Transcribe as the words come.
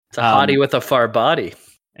It's a hottie with a far body.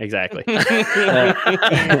 Exactly.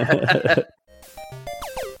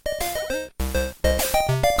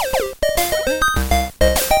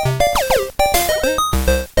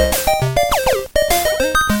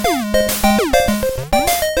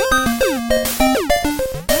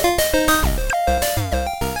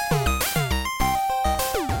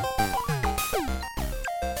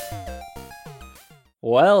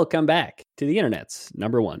 Welcome back to the internet's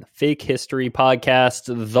number one fake history podcast,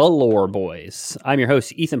 The Lore Boys. I'm your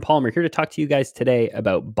host, Ethan Palmer, here to talk to you guys today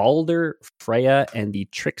about Balder, Freya, and the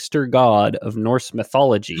trickster god of Norse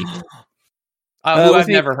mythology. Who I've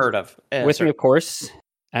never heard of. With me, of course,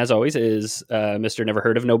 as always, is Mr. Never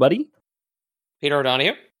Heard of Nobody. Peter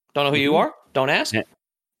O'Donoghue. Don't know who you are. Don't ask.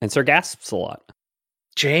 And Sir Gasps a lot.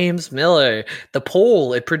 James Miller. The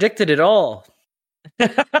poll. It predicted it all.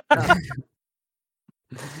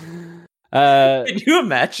 Can you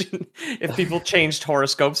imagine if people changed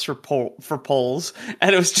horoscopes for polls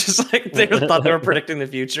and it was just like they thought they were predicting the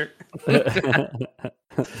future?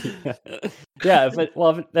 Yeah, but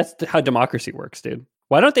that's how democracy works, dude.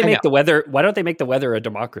 Why don't they make the weather? Why don't they make the weather a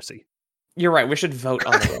democracy? You're right. We should vote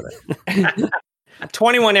on the weather.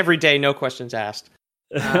 21 every day, no questions asked.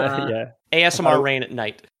 Yeah. ASMR rain at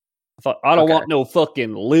night. I don't want no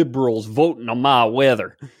fucking liberals voting on my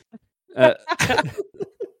weather.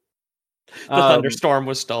 The thunderstorm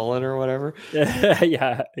was stolen or whatever.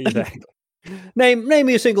 Yeah, exactly. Name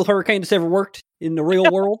me a single hurricane that's ever worked in the real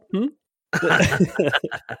world.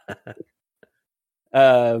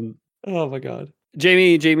 Oh my god.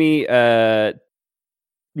 Jamie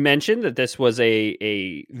mentioned that this was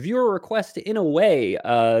a viewer request in a way.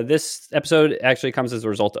 This episode actually comes as a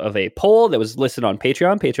result of a poll that was listed on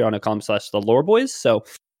patreon.com/theloreboys. So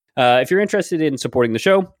if you're interested in supporting the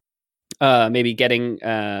show, maybe getting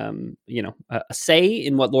a say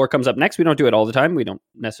in what lore comes up next. We don't do it all the time. We don't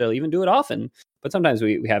necessarily even do it often, but sometimes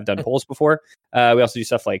we have done polls before. We also do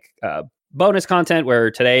stuff like bonus content,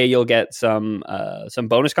 where today you'll get some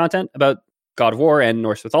bonus content about God of War and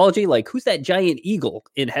Norse mythology, like who's that giant eagle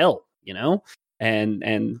in hell, and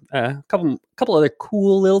a couple other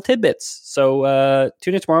cool little tidbits. So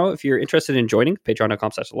tune in tomorrow if you're interested in joining,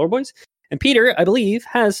 patreon.com/theloreboys. And Peter, I believe,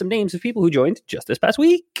 has some names of people who joined just this past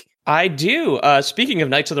week. I do. Speaking of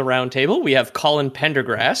Knights of the Round Table, we have Colin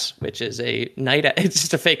Pendergrass, which is a knight. It's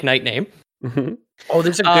just a fake knight name. Mm-hmm. Oh,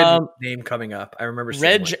 there's a good name coming up. I remember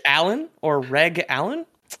Reg Allen or Reg Allen.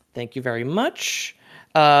 Thank you very much.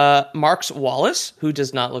 Marks Wallace, who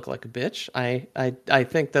does not look like a bitch. I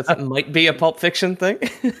think that might be a Pulp Fiction thing.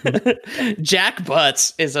 Jack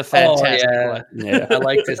Butts is a fantastic one. Yeah. I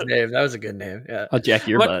liked his name. That was a good name. Yeah. I'll jack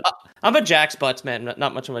your butt. I'm a Jack's Butts man,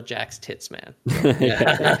 not much of a Jack's Tits man.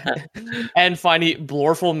 And finally,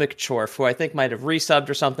 Blorful McChorf, who I think might have resubbed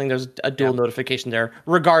or something. There's a dual notification there.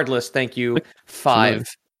 Regardless, thank you. 5.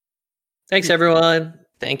 Thanks, everyone.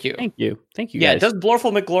 Thank you, guys. Yeah, does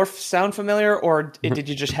Blorful McGlorf sound familiar, or did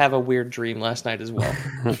you just have a weird dream last night as well?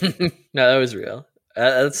 No, that was real.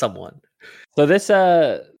 That's someone. So this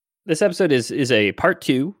episode is a part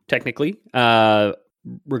 2, technically,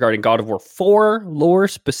 regarding God of War 4 lore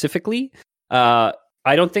specifically. I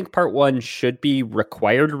don't think part 1 should be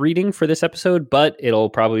required reading for this episode, but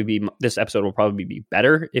this episode will probably be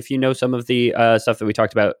better if you know some of the stuff that we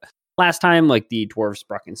talked about last time, like the dwarves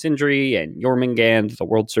Brock and Sindri and Jormungand, the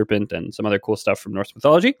world serpent, and some other cool stuff from Norse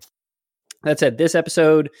mythology. That said, this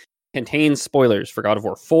episode contains spoilers for God of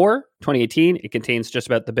War 4 2018. It contains just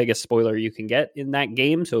about the biggest spoiler you can get in that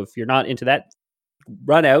game. So if you're not into that,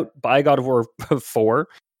 run out, buy God of War 4.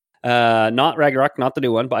 Not Ragnarok, not the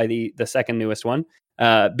new one, buy the second newest one.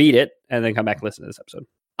 Beat it, and then come back and listen to this episode.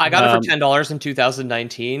 I got it for $10 in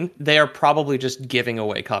 2019. They are probably just giving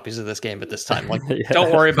away copies of this game at this time. Like,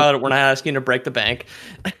 Don't worry about it. We're not asking you to break the bank.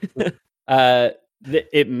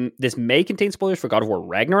 This may contain spoilers for God of War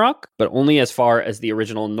Ragnarok, but only as far as the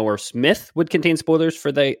original Norse myth would contain spoilers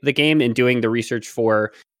for the game. In doing the research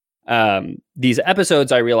for these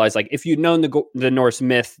episodes, I realized, like, if you'd known the Norse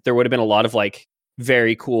myth, there would have been a lot of like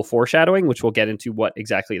very cool foreshadowing, which we'll get into what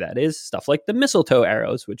exactly that is. Stuff like the mistletoe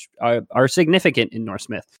arrows, which are significant in Norse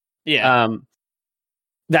myth. Yeah.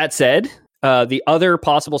 That said, the other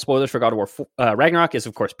possible spoilers for God of War Ragnarok is,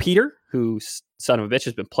 of course, Peter, who, son of a bitch,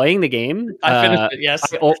 has been playing the game. I finished it, yes.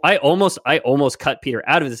 I almost cut Peter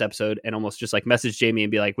out of this episode and almost just like message Jamie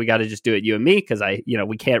and be like, we got to just do it, you and me, because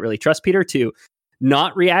we can't really trust Peter to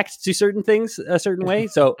not react to certain things a certain way.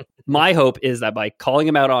 So my hope is that by calling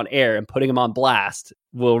him out on air and putting him on blast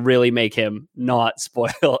will really make him not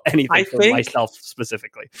spoil anything for myself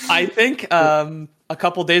specifically. I think a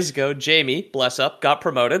couple days ago, Jamie, bless up, got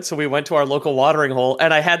promoted, so we went to our local watering hole,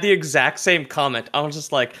 and I had the exact same comment. I was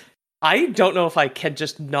just like, I don't know if I can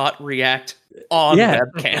just not react on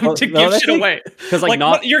webcam to give shit away. Because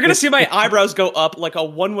you're gonna see my eyebrows go up like a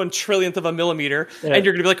 1/1 trillionth of a millimeter, and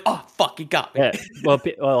you're gonna be like, "Oh fuck, he got me." Yeah. Well,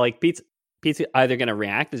 like Pete's either gonna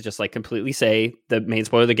react is just like completely say the main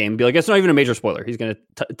spoiler of the game, and be like, "It's not even a major spoiler." He's gonna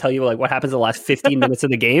tell you like what happens in the last 15 minutes of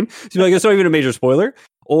the game. He's like, "It's not even a major spoiler,"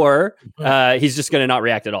 or he's just gonna not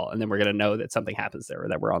react at all, and then we're gonna know that something happens there or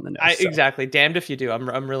that we're on the nose. Exactly. Damned if you do.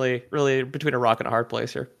 I'm really, really between a rock and a hard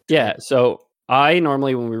place here. Yeah. So I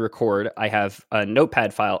normally, when we record, I have a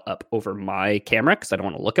notepad file up over my camera because I don't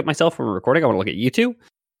want to look at myself when we're recording. I want to look at you two.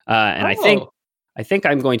 And I think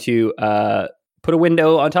I'm going to put a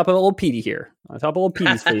window on top of old Petey here, on top of old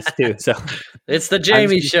Petey's face too. So it's the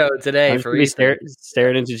Jamie show today. For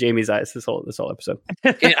staring into Jamie's eyes this whole episode.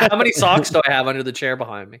 How many socks do I have under the chair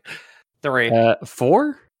behind me? 3.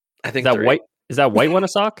 4. I think is that 3. white. Is that white one a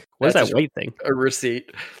sock? What is that white thing? A receipt.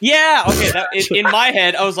 Yeah. Okay. In my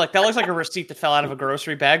head, I was like, that looks like a receipt that fell out of a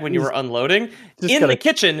grocery bag when you were unloading in the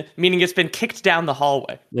kitchen, meaning it's been kicked down the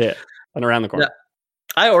hallway. Yeah, and around the corner.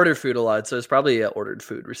 Yeah. I order food a lot, so it's probably an ordered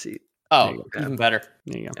food receipt. Oh, even better.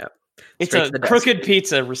 There you go. Yeah. It's a crooked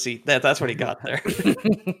pizza receipt. That's what he got there.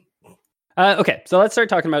 Okay, so let's start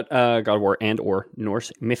talking about God of War and or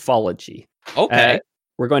Norse mythology. Okay.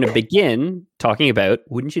 We're going to begin talking about,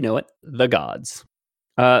 wouldn't you know it, the gods.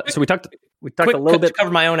 So we talked a little bit. To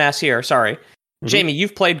cover my own ass here. Sorry, Jamie,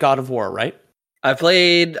 you've played God of War, right? I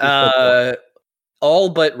played all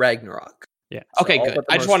but Ragnarok. Yeah. Okay, good.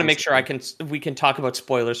 I just want to make sure we can talk about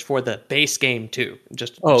spoilers for the base game too.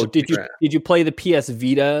 Did you play the PS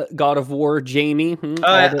Vita God of War, Jamie?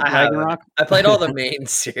 I played all the main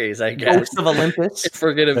series, I guess. Ghosts of Olympus. If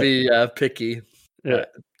we're gonna be picky. Yeah.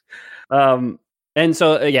 And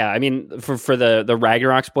so I mean, for the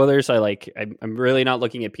Ragnarok spoilers, I'm really not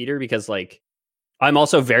looking at Peter because like I'm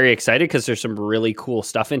also very excited because there's some really cool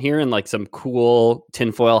stuff in here and like some cool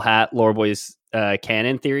tinfoil hat Lore Boys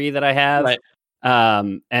canon theory that I have. Right.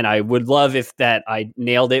 And I would love if that I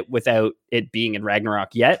nailed it without it being in Ragnarok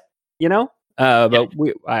yet, you know? But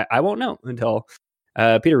I won't know until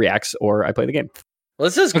Peter reacts or I play the game. Well,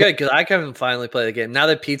 this is good because I can finally play the game. Now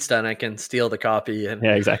that Pete's done, I can steal the copy and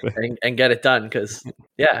exactly and get it done because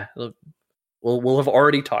we'll have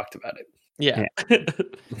already talked about it. Yeah.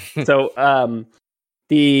 So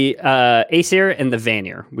the Aesir and the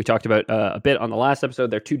Vanir we talked about a bit on the last episode.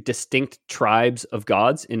 They're two distinct tribes of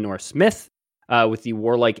gods in Norse myth, with the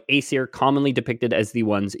warlike Aesir commonly depicted as the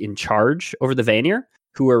ones in charge over the Vanir,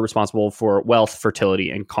 who are responsible for wealth, fertility,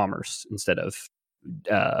 and commerce instead of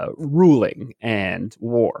ruling and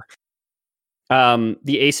war. The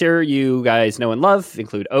Aesir you guys know and love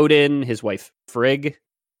include Odin, his wife Frigg,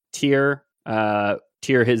 Tyr.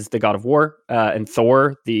 Tyr is the god of war, and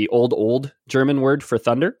Thor, the old German word for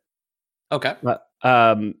thunder. Okay.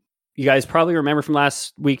 You guys probably remember from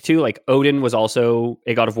last week too, like Odin was also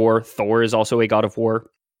a god of war. Thor is also a god of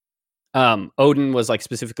war. Odin was like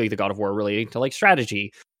specifically the god of war relating to like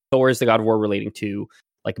strategy. Thor is the god of war relating to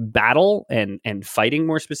like battle and fighting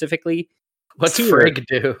more specifically. What's Frigg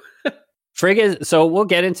do? Frigg is, so we'll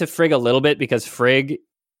get into Frigg a little bit because Frigg,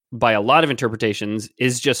 by a lot of interpretations,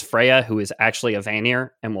 is just Freya, who is actually a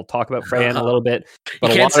Vanir, and we'll talk about Freya in a little bit.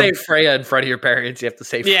 But you can't say Freya in front of your parents. You have to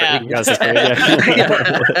say Frigg. You gotta say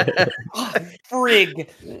Frigg. Frig.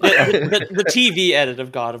 The TV edit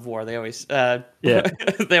of God of War. They always they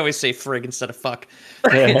always say Frig instead of fuck.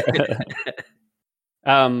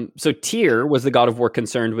 So Tyr was the god of war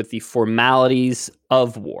concerned with the formalities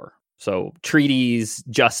of war. So treaties,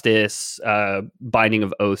 justice, binding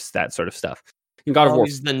of oaths, that sort of stuff. In God of War,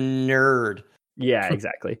 he's the nerd. Yeah,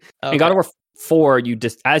 exactly. Okay. In God of War 4,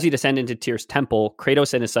 as you descend into Tyr's temple,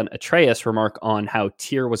 Kratos and his son Atreus remark on how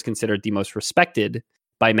Tyr was considered the most respected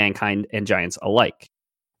by mankind and giants alike.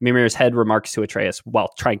 Mimir's head remarks to Atreus while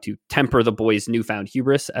trying to temper the boy's newfound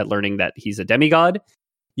hubris at learning that he's a demigod.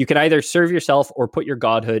 You can either serve yourself or put your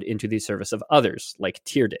godhood into the service of others, like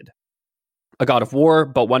Tyr did. A god of war,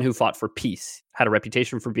 but one who fought for peace, had a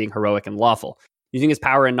reputation for being heroic and lawful, using his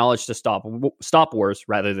power and knowledge to stop wars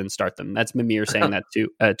rather than start them. That's Mimir saying that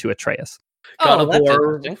to Atreus. God of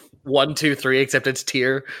War 1, 2, 3, except it's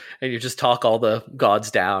Tyr, and you just talk all the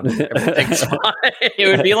gods down. Everything's fine. It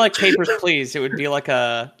would be like Papers, Please. It would be like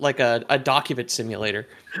a document simulator,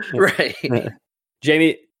 right?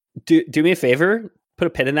 Jamie, do me a favor. Put a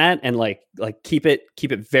pin in that and like keep it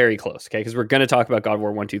very close, okay? Because we're going to talk about God of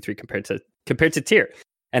War 1, 2, 3 compared to Tyr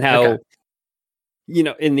and how you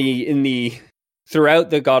know in the throughout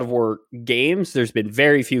the God of War games, there's been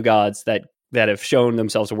very few gods that that have shown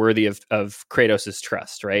themselves worthy of Kratos'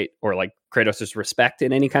 trust, right? Or like Kratos' respect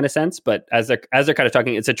in any kind of sense. But as they're kind of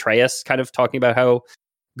talking, it's Atreus kind of talking about how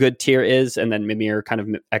good Tyr is, and then Mimir kind of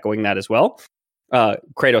echoing that as well.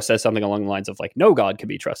 Kratos says something along the lines of like, no god can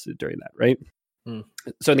be trusted during that, right?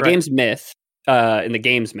 So in the game's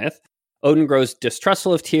myth, Odin grows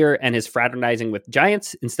distrustful of Tyr and is fraternizing with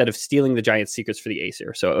giants instead of stealing the giants' secrets for the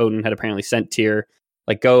Aesir. So Odin had apparently sent Tyr,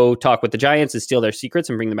 like, go talk with the giants and steal their secrets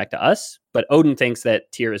and bring them back to us. But Odin thinks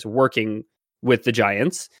that Tyr is working with the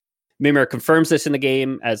giants. Mimir confirms this in the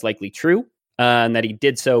game as likely true, and that he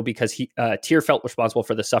did so because Tyr felt responsible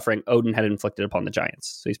for the suffering Odin had inflicted upon the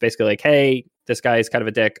giants. So he's basically like, hey, this guy is kind of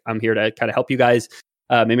a dick. I'm here to kind of help you guys.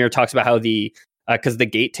 Mimir talks about how because the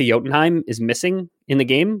gate to Jotunheim is missing in the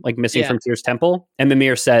game, like missing from Tyr's temple. And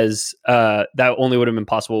Mimir says that only would have been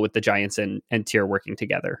possible with the giants and Tyr working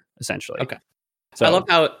together, essentially. Okay. So I love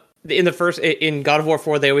how in God of War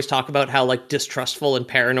 4, they always talk about how like distrustful and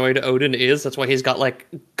paranoid Odin is. That's why he's got like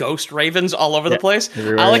ghost ravens all over the place.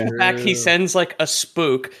 I like the fact he sends like a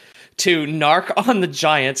spook to narc on the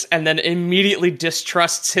giants and then immediately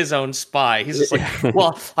distrusts his own spy. He's just like,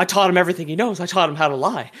 well, I taught him everything he knows. I taught him how to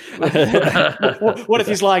lie. What if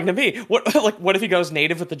he's lying to me? What if he goes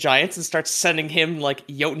native with the giants and starts sending him like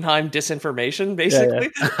Jotunheim disinformation, basically?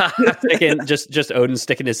 Just Odin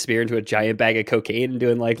sticking his spear into a giant bag of cocaine and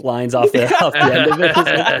doing like lines off the end of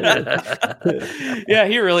it. Yeah,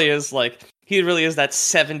 he really is that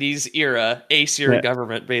 70s era Aesir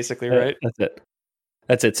government, basically, right?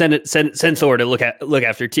 That's it. Send Thor to look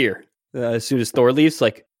after Tyr. As soon as Thor leaves,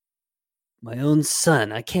 like, my own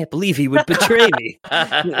son. I can't believe he would betray me.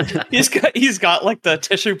 He's got like the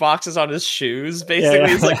tissue boxes on his shoes. Basically,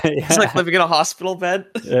 he's like living in a hospital bed.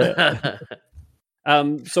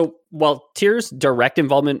 So while Tyr's direct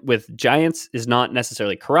involvement with giants is not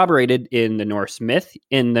necessarily corroborated in the Norse myth,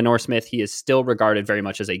 he is still regarded very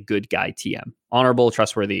much as a good guy TM, honorable,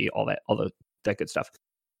 trustworthy, all that good stuff.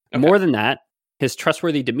 Okay. More than that, his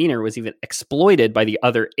trustworthy demeanor was even exploited by the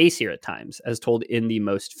other Aesir at times, as told in the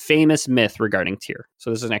most famous myth regarding Tyr. So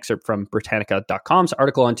this is an excerpt from Britannica.com's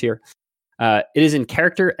article on Tyr. It is in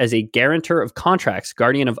character as a guarantor of contracts,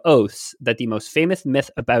 guardian of oaths, that the most famous myth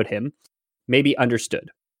about him may be understood.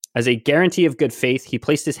 As a guarantee of good faith, he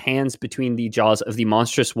placed his hands between the jaws of the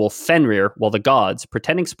monstrous wolf Fenrir, while the gods,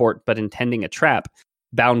 pretending sport but intending a trap,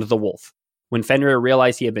 bound the wolf. When Fenrir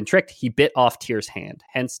realized he had been tricked, he bit off Tyr's hand,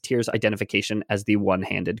 hence Tyr's identification as the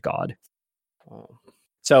one-handed god.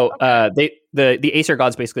 So the Aesir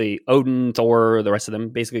gods, basically Odin, Thor, the rest of them,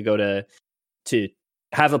 basically go to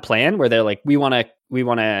have a plan where they're like, we want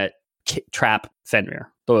to trap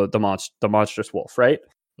Fenrir, the monstrous wolf, right?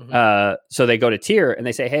 Mm-hmm. So they go to Tyr and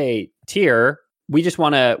they say, hey, Tyr, we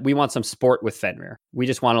want some sport with Fenrir. We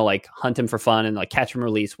just want to like hunt him for fun and like catch him,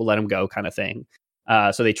 release, we'll let him go, kind of thing.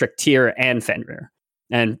 So they tricked Tyr and Fenrir,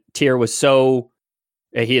 and Tyr was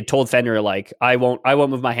he had told Fenrir like, I won't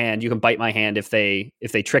move my hand. You can bite my hand if they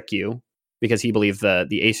trick you, because he believed the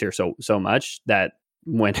Aesir so much that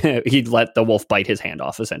when he'd let the wolf bite his hand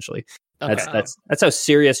off, essentially. Okay. That's how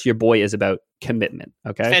serious your boy is about commitment.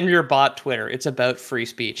 Okay. Fenrir bought Twitter. It's about free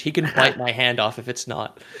speech. He can bite my hand off if it's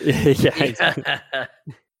not.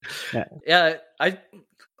 Yeah.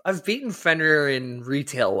 I've beaten Fenrir in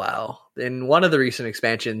retail WoW. In one of the recent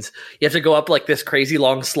expansions, you have to go up like this crazy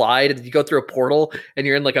long slide, and you go through a portal, and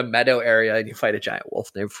you're in like a meadow area, and you fight a giant wolf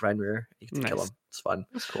named Fenrir. You get to kill him. It's fun.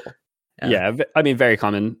 That's cool. Yeah, I mean, very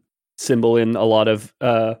common symbol in a lot of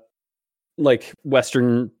like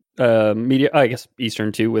Western media. I guess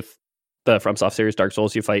Eastern too, with the FromSoft series Dark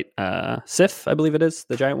Souls. You fight Sif, I believe it is,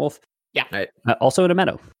 the giant wolf. Yeah. Right. Also in a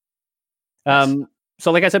meadow.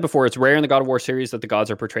 So like I said before, it's rare in the God of War series that the gods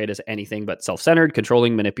are portrayed as anything but self-centered,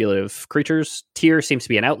 controlling, manipulative creatures. Tyr seems to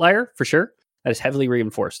be an outlier, for sure. That is heavily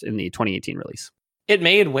reinforced in the 2018 release. It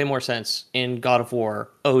made way more sense in God of War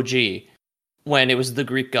OG, when it was the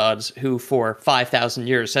Greek gods who, for 5,000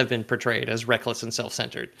 years, have been portrayed as reckless and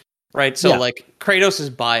self-centered. Right? So, like,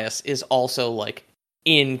 Kratos' bias is also, like,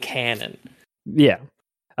 in canon. Yeah.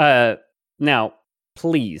 Now,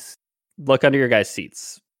 please, look under your guys'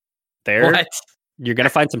 seats. There. What? You're gonna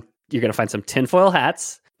find some tinfoil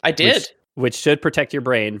hats. I did, which should protect your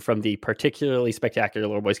brain from the particularly spectacular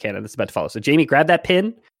Lore Boys canon that's about to follow. So, Jamie, grab that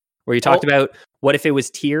pin where you talked about what if it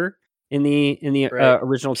was Tyr in the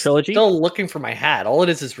original trilogy. Still looking for my hat. All it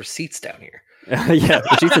is receipts down here. Yeah,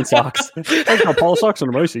 receipts and socks. There's no Paul socks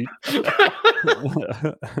under my seat.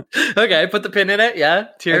 Okay, put the pin in it. Yeah,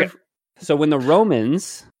 Tyr. Okay. So when the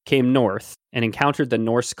Romans came north and encountered the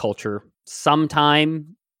Norse culture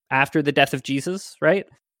sometime after the death of Jesus, right?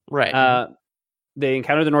 Right. they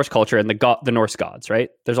encounter the Norse culture and the Norse gods, right?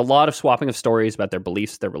 There's a lot of swapping of stories about their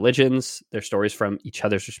beliefs, their religions, their stories from each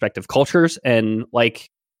other's respective cultures. And like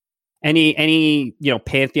any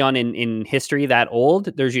pantheon in history that old,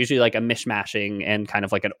 there's usually like a mishmashing and kind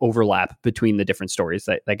of like an overlap between the different stories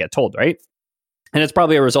that get told, right? And it's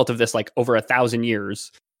probably a result of this, like over 1,000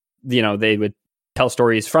 years, they would tell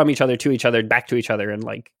stories from each other to each other, back to each other, and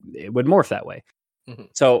like it would morph that way. Mm-hmm.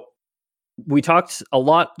 So we talked a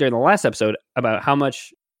lot during the last episode about how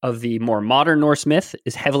much of the more modern Norse myth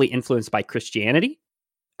is heavily influenced by Christianity.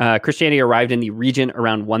 Christianity arrived in the region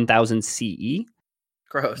around 1000 CE.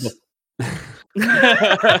 Gross.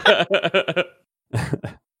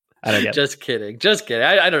 I don't get Just kidding.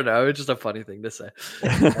 I don't know. It's just a funny thing to say.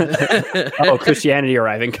 Oh, Christianity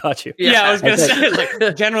arriving. Got you. Yeah, I was going to say,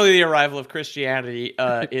 like, generally the arrival of Christianity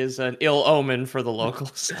is an ill omen for the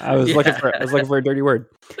locals. I was looking for a dirty word.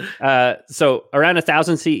 So around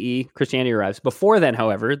 1000 CE, Christianity arrives. Before then,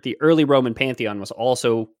 however, the early Roman pantheon was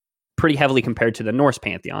also pretty heavily compared to the Norse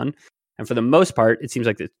pantheon. And for the most part, it seems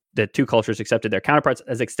like the two cultures accepted their counterparts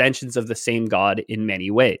as extensions of the same god in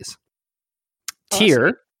many ways.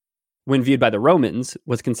 Tyr, when viewed by the Romans,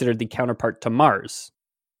 was considered the counterpart to Mars.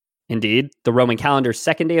 Indeed, the Roman calendar's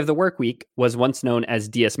second day of the work week was once known as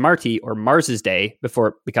Dies Marti, or Mars's Day,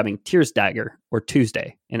 before becoming Tyr's Dagger, or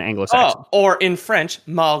Tuesday in Anglo-Saxon. Oh, or in French,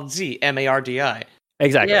 Mardi, M-A-R-D-I.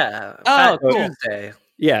 Exactly. Yeah. Oh, cool. Tuesday.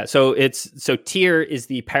 Yeah, so Tyr is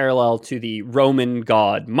the parallel to the Roman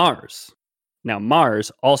god Mars. Now,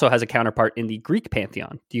 Mars also has a counterpart in the Greek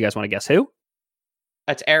pantheon. Do you guys want to guess who?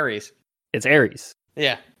 That's Ares. It's Ares.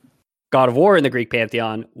 Yeah. God of War in the Greek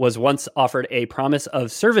pantheon was once offered a promise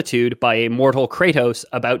of servitude by a mortal Kratos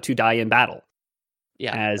about to die in battle.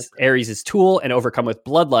 Yeah. As Ares' tool and overcome with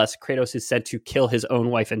bloodlust, Kratos is sent to kill his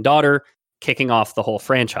own wife and daughter, kicking off the whole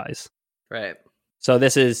franchise. Right. So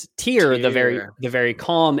this is Tyr, the very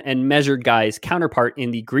calm and measured guy's counterpart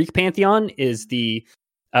in the Greek pantheon is the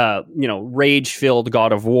rage-filled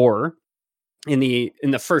God of War in the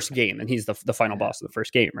first game, and he's the final boss of the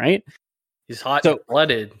first game, right? He's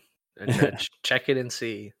hot-blooded. Check it and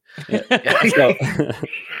see. Yeah. So,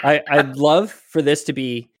 I'd love for this to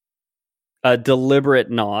be a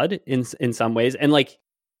deliberate nod in some ways, and like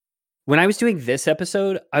when I was doing this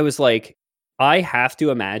episode, I was like, I have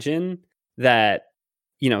to imagine that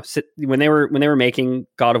when they were making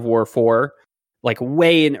God of War 4, like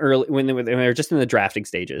way in early when they were just in the drafting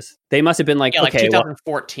stages, they must have been like, like okay,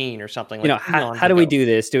 2014 or something. Like, how do we do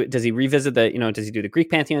this? Does he revisit does he do the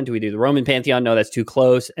Greek pantheon? Do we do the Roman pantheon? No, that's too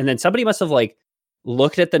close. And then somebody must have like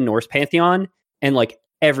looked at the Norse pantheon and like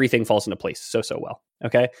everything falls into place so well.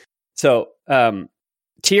 Okay, so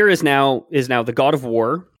Tyr is now the God of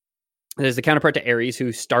War. There's the counterpart to Ares,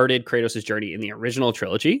 who started Kratos' journey in the original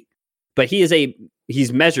trilogy, but he's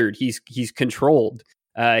measured, he's controlled.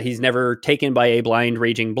 He's never taken by a blind,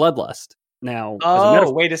 raging bloodlust. Now,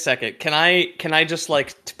 wait a second. Can I just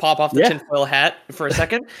like pop off the tinfoil hat for a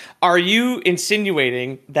second? Are you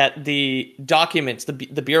insinuating that the documents, the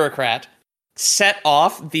bureaucrat, set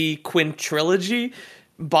off the quintrilogy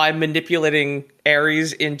by manipulating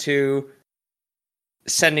Ares into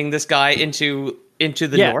sending this guy into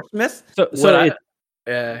the Norse myth?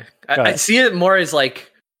 I see it more as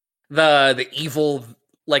like the evil,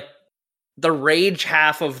 like the rage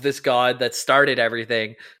half of this god that started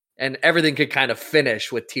everything, and everything could kind of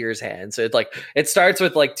finish with Tyr's hand. So it starts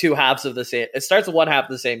with like two halves of the same. It starts with one half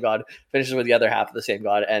of the same god, finishes with the other half of the same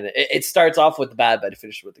god, and it starts off with the bad, but it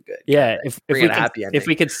finishes with the good. Yeah, if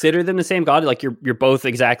we consider them the same god, like you're both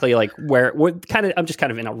exactly like I'm just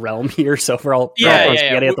kind of in a realm here. So we're all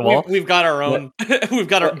spaghetti at the wall. We've got our own. We've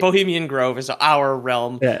got our Bohemian Grove is our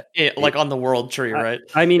realm, like on the world tree, right?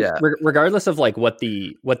 I mean, regardless of like what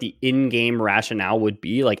the in-game rationale would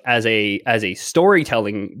be, like as a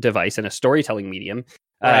storytelling device and a storytelling medium,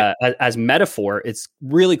 right. As metaphor, it's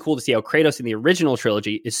really cool to see how Kratos in the original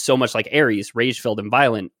trilogy is so much like Ares, rage-filled and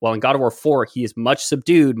violent, while in God of War 4 he is much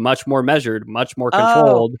subdued, much more measured, much more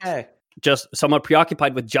controlled, just somewhat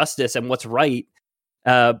preoccupied with justice and what's right,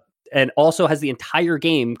 and also has the entire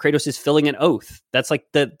game Kratos is filling an oath. That's like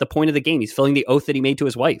the point of the game. He's filling the oath that he made to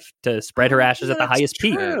his wife to spread her ashes at the highest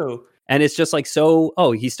peak. And it's just like,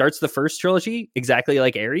 he starts the first trilogy exactly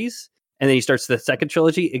like Ares, and then he starts the second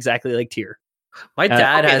trilogy exactly like Tyr. My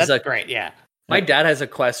dad My dad has a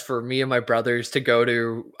quest for me and my brothers to go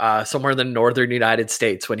to somewhere in the northern United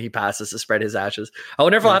States when he passes to spread his ashes. I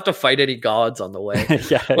wonder if I'll have to fight any gods on the way. At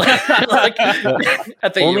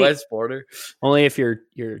the U.S. border. Only if your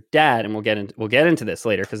dad, and we'll get into this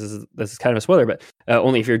later because this is kind of a spoiler, but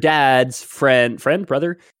only if your dad's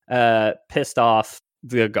brother pissed off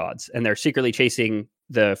the gods and they're secretly chasing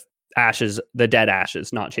the ashes, the dead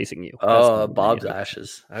ashes, not chasing you. Oh, Bob's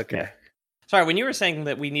ashes. Okay. Yeah. Sorry, when you were saying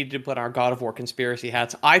that we needed to put our God of War conspiracy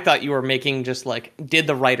hats, I thought you were making just like, did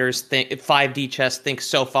the writers think 5D chess think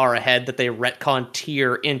so far ahead that they retcon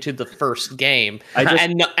tier into the first game,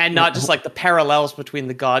 and not just like the parallels between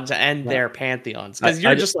the gods and their pantheons? Because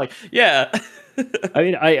you're just like, yeah. I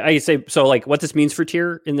mean, I say so. Like, what this means for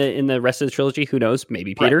tier in the rest of the trilogy, who knows?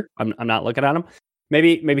 Maybe Peter. Right. I'm not looking at him.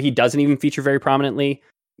 Maybe he doesn't even feature very prominently.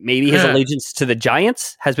 Maybe his allegiance to the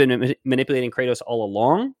giants has been manipulating Kratos all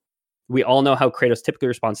along. We all know how Kratos typically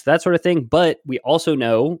responds to that sort of thing, but we also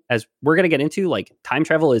know, as we're going to get into, like, time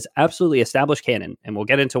travel is absolutely established canon, and we'll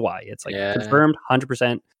get into why. It's like confirmed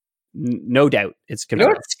 100%, no doubt. It's confirmed. You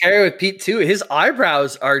know what's scary with Pete too? His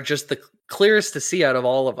eyebrows are just the clearest to see out of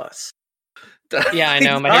all of us. Yeah, I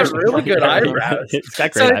know. My hair's really good eyebrows. It's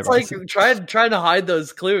eyebrows. Like trying to hide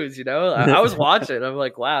those clues. You know, I was watching. I'm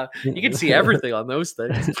like, wow, you can see everything on those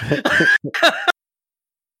things.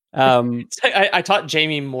 I taught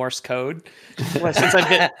Jamie Morse code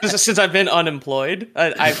since I've been unemployed.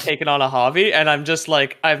 I've taken on a hobby, and I'm just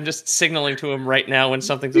signaling to him right now when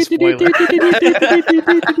something's a spoiler.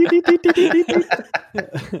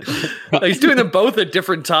 He's doing them both at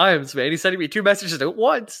different times, man. He's sending me 2 messages at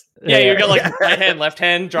once. Yeah, you got like right hand, left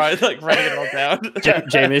hand, writing it all down.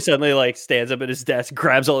 Jamie suddenly like stands up at his desk,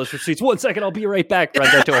 grabs all his receipts. 1 second, I'll be right back.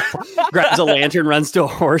 Runs out to grabs a lantern, runs to a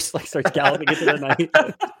horse, like starts galloping into the night.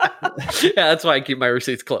 Yeah, that's why I keep my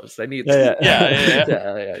receipts closed. I need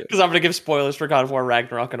yeah. Because I'm gonna give spoilers for God of War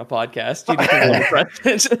Ragnarok on a podcast.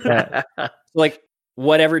 Like,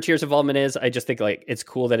 whatever Tears Involvement is, I just think like it's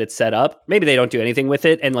cool that it's set up. Maybe they don't do anything with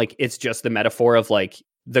it, and like it's just the metaphor of like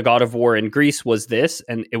the God of War in Greece was this,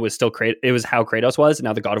 and it was still it was how Kratos was. And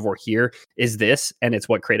now the God of War here is this, and it's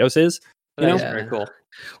what Kratos is. You know, very cool.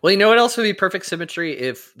 Well, you know what else would be perfect symmetry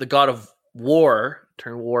if the God of War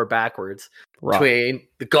turn war backwards between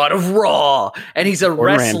the God of Raw, and he's a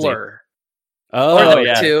wrestler. Oh,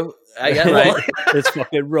 yeah. Too. I guess. Right. It's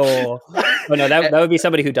fucking Raw. Oh no, that would be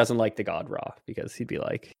somebody who doesn't like the God Raw, because he'd be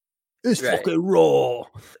like, "It's fucking Raw."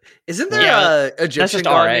 Isn't there a Egyptian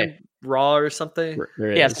god named Ra or something?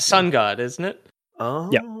 Yeah, it's the sun god, isn't it? Oh,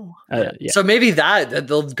 yeah. So maybe that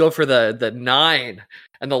they'll go for the 9,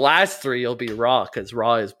 and the last 3 will be Ra, because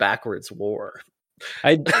Ra is backwards war.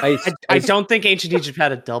 I don't think ancient Egypt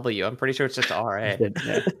had a W. I'm pretty sure it's just RA.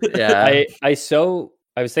 Yeah.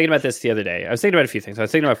 I was thinking about this the other day. I was thinking about a few things. I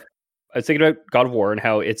was thinking about God of War and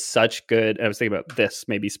how it's such good. And I was thinking about this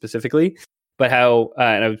maybe specifically, but how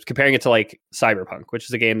and I was comparing it to like Cyberpunk, which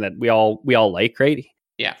is a game that we all like, right?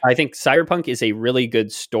 Yeah. I think Cyberpunk is a really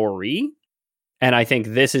good story, and I think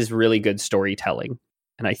this is really good storytelling.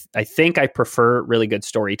 And I think I prefer really good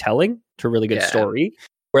storytelling to really good story.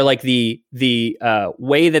 Where like the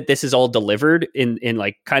way that this is all delivered in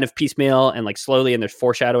like kind of piecemeal and like slowly, and there's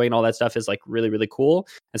foreshadowing and all that stuff is like really, really cool.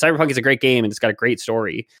 And Cyberpunk is a great game, and it's got a great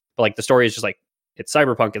story, but like the story is just like, it's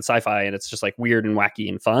Cyberpunk, it's sci-fi, and it's just like weird and wacky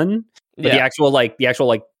and fun. But the actual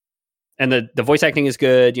and the voice acting is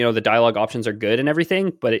good, you know, the dialogue options are good and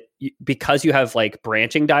everything, but because you have like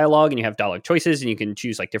branching dialogue and you have dialogue choices and you can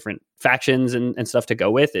choose like different factions and stuff to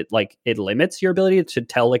go with, it limits your ability to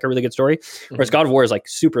tell like a really good story. Whereas God of War is like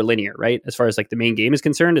super linear, right? As far as like the main game is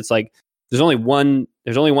concerned, it's like there's only one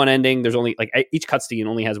ending. There's only like each cutscene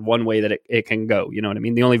only has one way that it can go. You know what I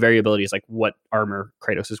mean? The only variability is like what armor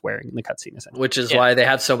Kratos is wearing in the cutscene, essentially. Which is why they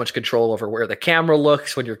have so much control over where the camera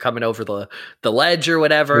looks when you're coming over the ledge or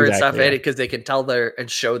whatever and stuff, because they can tell and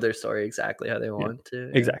show their story exactly how they want to.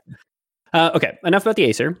 Exactly. Okay, enough about the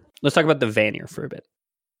Acer. Let's talk about the Vanir for a bit.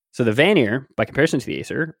 So the Vanir, by comparison to the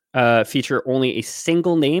Acer, feature only a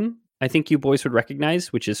single name I think you boys would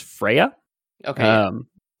recognize, which is Freya. Okay.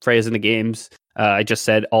 Freya's in the games. I just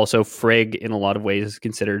said also Frigg in a lot of ways is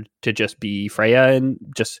considered to just be Freya, and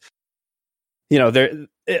just, you know, they're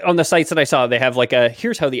on the sites that I saw, they have like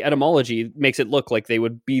here's how the etymology makes it look like they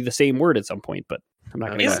would be the same word at some point, but I'm not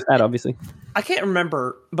going to go that, obviously. I can't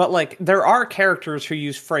remember, but like there are characters who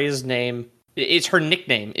use Freya's name. It's her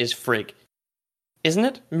nickname is Frigg, isn't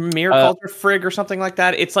it? Mir called her Frigg or something like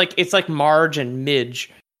that. It's like Marge and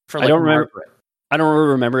Midge for like Margaret. I don't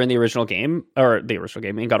remember in the original game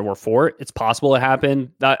in God of War 4. It's possible it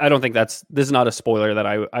happened. I don't think this is not a spoiler that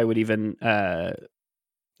I would even I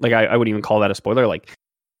wouldn't even call that a spoiler. Like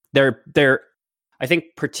they're I think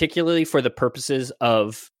particularly for the purposes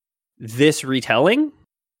of this retelling,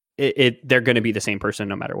 they're going to be the same person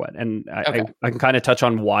no matter what. And I can kind of touch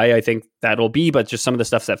on why I think that'll be, but just some of the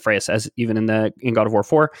stuff that Freya says even in God of War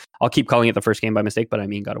 4. I'll keep calling it the first game by mistake, but I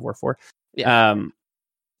mean God of War 4. Yeah.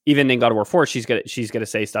 Even in God of War 4, she's gonna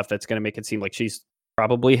say stuff that's gonna make it seem like she's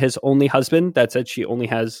probably his only husband. That said, she only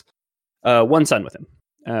has one son with him,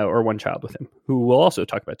 or one child with him, who we'll also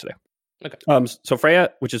talk about today. Okay. So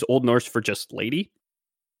Freya, which is Old Norse for just lady,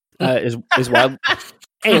 is wild.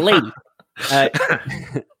 Hey, lady.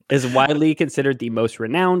 Is widely considered the most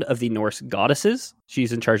renowned of the Norse goddesses.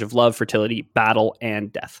 She's in charge of love, fertility, battle,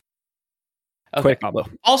 and death. Okay. Quick combo.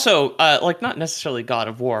 Also, like not necessarily god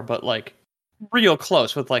of war, but like real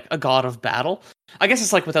close with like a god of battle. I guess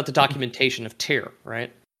it's like without the documentation of Tyr,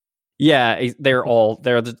 right? Yeah, they're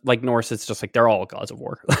like Norse. It's just like they're all gods of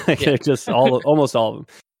war. They're just almost all of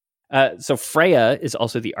them. So Freya is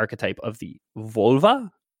also the archetype of the Volva,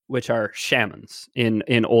 which are shamans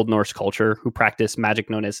in Old Norse culture who practice magic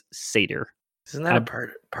known as satyr. Isn't that a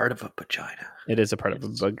part of a vagina? It is a part of a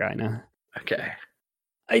vagina. Okay.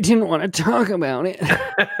 I didn't want to talk about it.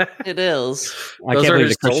 It is. I can't believe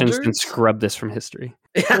the Christians can scrub this from history.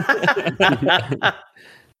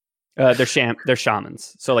 They're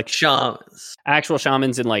shamans. So like shamans, actual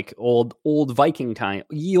shamans in like old Viking time,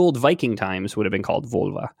 old Viking times would have been called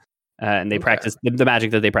Volva, and they practice the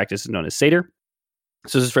magic that they practice is known as satyr.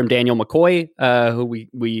 So this is from Daniel McCoy, who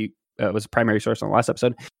we was a primary source on the last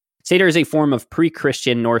episode. Satyr is a form of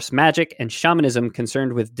pre-Christian Norse magic and shamanism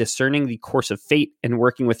concerned with discerning the course of fate and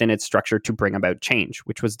working within its structure to bring about change,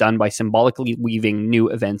 which was done by symbolically weaving new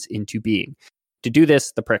events into being. To do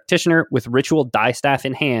this, the practitioner, with ritual distaff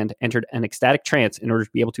in hand, entered an ecstatic trance in order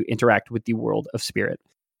to be able to interact with the world of spirit.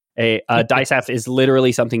 A distaff is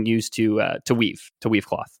literally something used to weave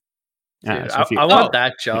cloth. Dude, I want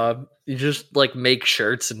that job. You just like make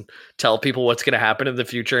shirts and tell people what's going to happen in the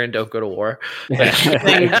future and don't go to war.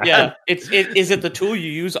 Yeah, is it the tool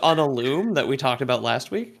you use on a loom that we talked about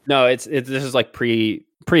last week? No, this is like pre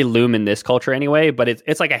loom in this culture anyway, but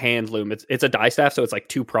it's like a hand loom. It's a distaff, so it's like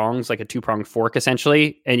two prongs, like a 2-pronged fork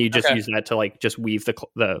essentially, and you just use that to like just weave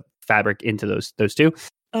the fabric into those two,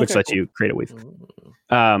 which lets you create a weave.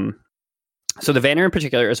 So the Vanir in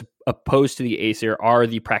particular, as opposed to the Aesir, are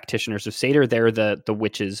the practitioners of satyr. They're the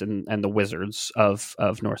witches and the wizards of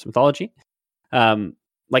Norse mythology.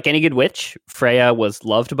 Like any good witch, Freya was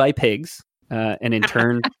loved by pigs, and in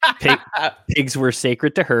turn, pigs were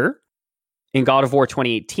sacred to her. In God of War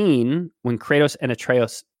 2018, when Kratos and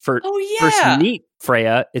Atreus first meet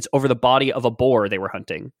Freya, it's over the body of a boar they were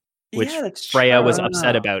hunting, which Freya was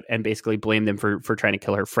upset about and basically blamed them for trying to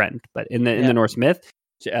kill her friend. But in the Norse myth,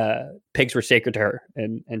 pigs were sacred to her,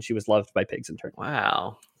 and she was loved by pigs in turn.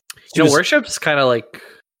 Wow. Worship's kind of like,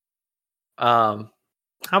 how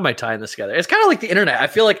am I tying this together? It's kind of like the internet. I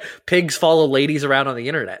feel like pigs follow ladies around on the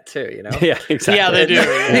internet too, you know? Yeah, exactly. Yeah, they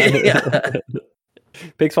do. Yeah.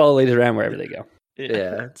 Pigs follow ladies around wherever they go.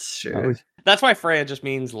 Yeah, it's true. That's why Freya just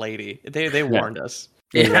means lady. They warned us.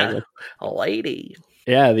 Yeah, a lady.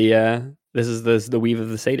 Yeah, this is the weave of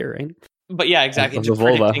the satyr, right? But yeah, exactly. Just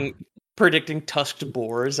predicting tusked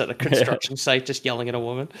boars at a construction site, just yelling at a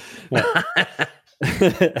woman.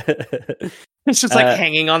 It's just like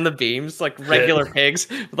hanging on the beams, like regular pigs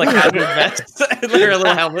with like hazard vests and their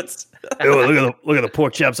little helmets. Oh, look at the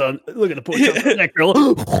pork chops on. Look at the pork chops on that girl.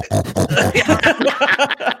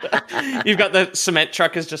 You've got the cement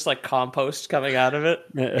truck is just like compost coming out of it.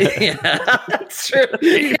 Yeah, that's true.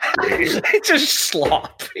 It's just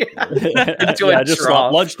slop. Just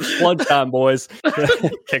slop. Lunch time, boys.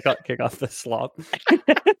 kick off the slop.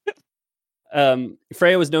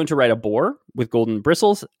 Freya was known to ride a boar with golden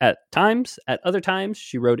bristles at times. At other times,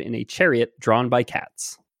 she rode in a chariot drawn by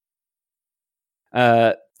cats.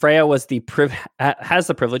 Freya has the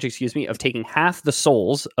privilege, of taking half the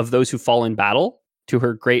souls of those who fall in battle to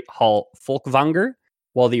her great hall Folkvanger,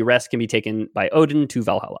 while the rest can be taken by Odin to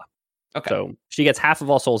Valhalla. Okay. So she gets half of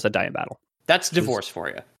all souls that die in battle. That's divorce for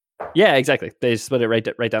you. Yeah, exactly. They split it right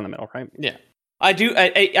down the middle, right? Yeah. I do.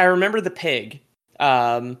 I remember the pig.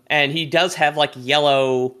 And he does have like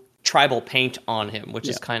yellow tribal paint on him, which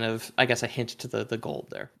is kind of, I guess, a hint to the gold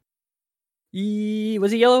there.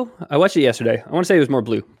 Was he yellow? I watched it yesterday. I want to say it was more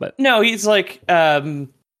blue, but no, he's like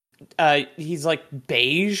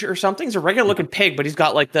beige or something. He's a regular looking pig, but he's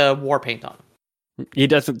got like the war paint on him. He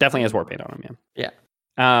definitely has war paint on him. Yeah.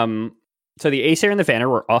 So the Aesir and the Vanir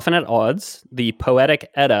were often at odds. The Poetic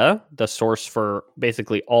Edda, the source for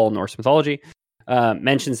basically all Norse mythology,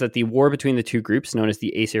 mentions that the war between the two groups, known as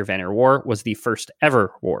the Aesir-Vanir War, was the first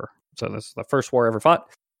ever war. So this is the first war ever fought.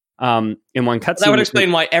 In one cutscene, that would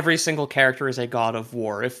explain why every single character is a god of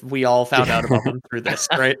war. If we all found out about them through this,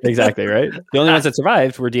 right? Exactly, right. The only ones that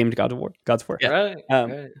survived were deemed gods of war. Yeah.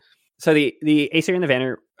 Right. So the Aesir and the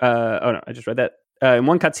Vanir. I just read that. In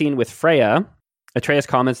one cutscene with Freya, Atreus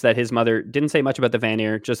comments that his mother didn't say much about the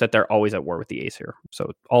Vanir, just that they're always at war with the Aesir. So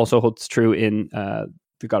it also holds true in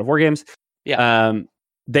the God of War games. Yeah.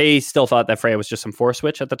 they still thought that Freya was just some Force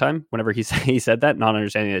witch at the time. Whenever he said that, not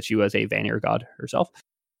understanding that she was a Vanir god herself.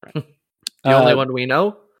 The only one we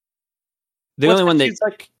know. The only one that she's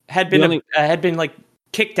like had been like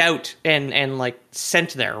kicked out and like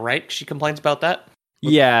sent there, right? She complains about that.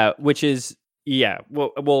 Yeah, which is we'll get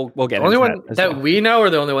The only into one that well. we know, or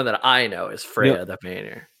the only one that I know, is Freya the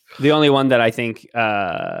Vanir. The only one that I think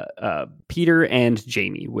Peter and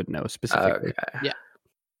Jamie would know specifically. Okay. Yeah.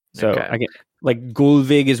 So I get like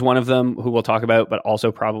Gulvig is one of them who we'll talk about, but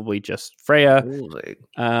also probably just Freya.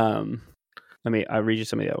 I'll read you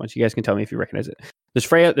some of the other ones. You guys can tell me if you recognize it. There's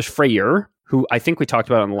Freya. There's Freyr, who I think we talked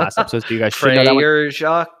about on the last episode. So you guys should know that one. Freyr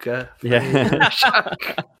Jacques. Yeah.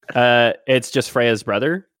 It's just Freya's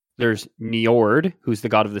brother. There's Njord, who's the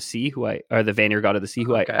god of the sea, or the Vanir god of the sea,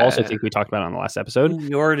 who I also think we talked about on the last episode.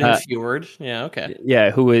 Njord and Fjord. Yeah, okay.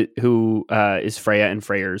 Yeah, who is Freya and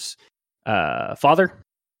Freyr's father.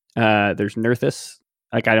 There's Nerthus.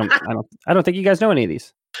 Like I don't think you guys know any of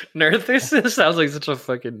these. Nerthus sounds like such a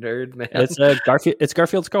fucking nerd, man. It's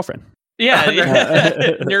Garfield's girlfriend. Yeah,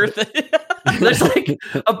 Nerthus. There's like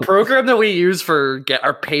a program that we use for get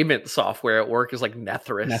our payment software at work is like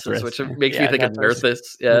Nethris, which makes me think of Nerthus.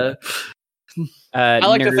 Yeah. I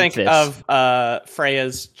like to think of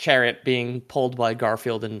Freya's chariot being pulled by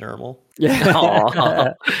Garfield and Nermal.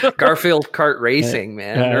 Yeah. Garfield kart racing,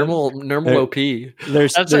 man. Nermal OP.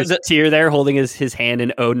 There's Tyr there holding his hand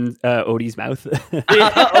in Odie's mouth.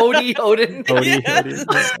 Odin.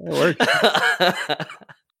 It works.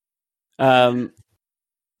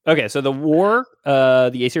 Okay, so the war,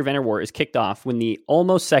 the Aesir Vanir War, is kicked off when the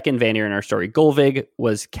almost second Vanir in our story, Gulvig,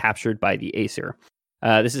 was captured by the Aesir.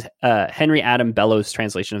 This is Henry Adam Bellows'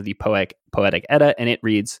 translation of the Poetic Edda, and it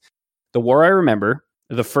reads, "The war I remember,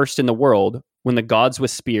 the first in the world, when the gods with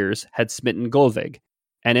spears had smitten Gulvig,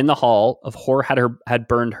 and in the hall of Hor had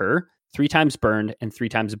burned her, 3 times burned and 3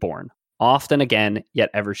 times born, oft and again, yet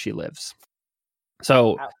ever she lives."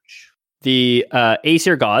 So the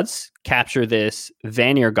Aesir gods capture this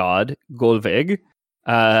Vanir god, Gulvig,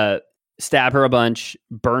 stab her a bunch,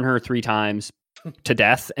 burn her 3 times to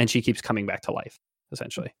death, and she keeps coming back to life,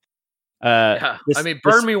 essentially.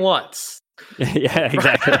 Burn me once. Yeah,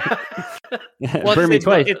 exactly. Well, burn me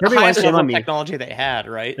twice. It's the highest level of technology they had,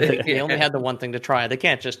 right? They only had the one thing to try. They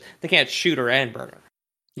can't shoot her and burn her.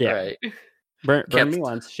 Yeah. Right. Burn me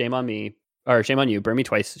once, shame on me. Or shame on you, burn me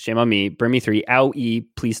twice, shame on me, burn me 3, ow,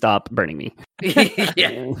 please stop burning me. Yeah,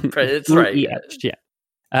 it's right. Yeah.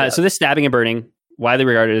 So this stabbing and burning, widely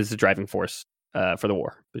regarded as the driving force for the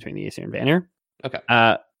war between the Aesir and Vanir.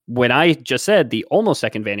 Okay. When I just said the almost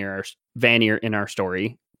second Vanir in our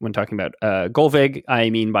story, when talking about Gulvig, I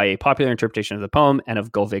mean by a popular interpretation of the poem and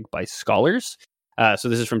of Gulvig by scholars. So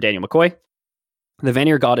this is from Daniel McCoy. The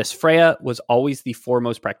Vanir goddess Freya was always the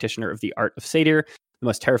foremost practitioner of the art of satyr, the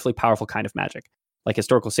most terribly powerful kind of magic. Like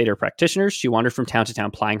historical satyr practitioners, she wandered from town to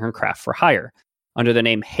town plying her craft for hire. Under the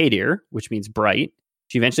name Heidir, which means bright,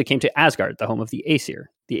 she eventually came to Asgard, the home of the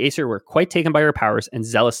Aesir. The Aesir were quite taken by her powers and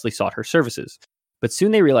zealously sought her services. But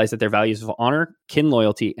soon they realized that their values of honor, kin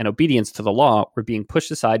loyalty, and obedience to the law were being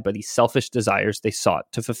pushed aside by the selfish desires they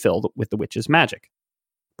sought to fulfill with the witch's magic.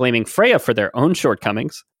 Blaming Freya for their own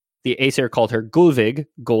shortcomings, the Aesir called her Gulvig,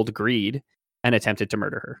 gold greed, and attempted to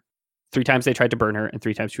murder her. 3 times they tried to burn her, and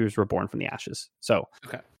 3 times she was reborn from the ashes. So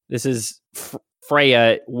This is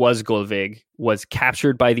Freya was Gulvig, was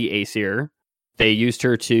captured by the Aesir. They used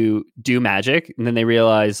her to do magic, and then they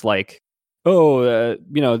realized, like,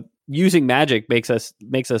 using magic makes us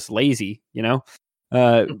lazy.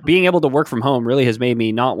 Being able to work from home really has made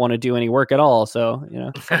me not want to do any work at all. So,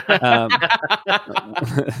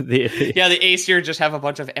 the Aesir just have a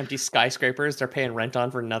bunch of empty skyscrapers they're paying rent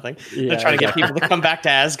on for nothing. They're trying to get people to come back to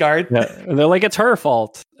Asgard. Yeah. And they're like, it's her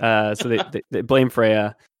fault. So they blame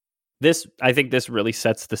Freya. I think this really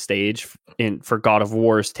sets the stage for God of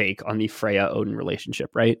War's take on the Freya-Odin relationship,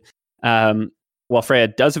 right? While Freya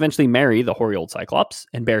does eventually marry the hoary old Cyclops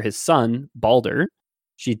and bear his son, Balder,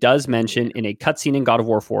 she does mention in a cutscene in God of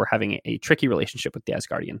War 4 having a tricky relationship with the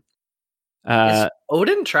Asgardian. Is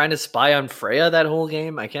Odin trying to spy on Freya that whole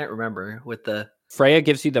game? I can't remember. Freya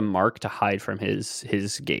gives you the mark to hide from his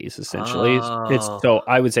gaze, essentially. Oh. So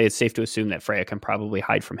I would say it's safe to assume that Freya can probably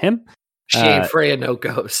hide from him. She ain't Freya, no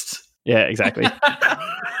ghosts. Yeah, exactly.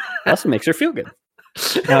 Also makes her feel good.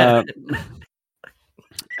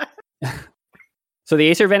 So the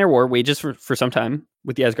Aesir Vanir War wages for some time,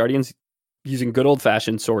 with the Asgardians using good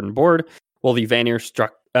old-fashioned sword and board, while the Vanir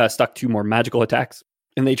stuck to more magical attacks,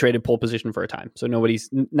 and they traded pole position for a time. So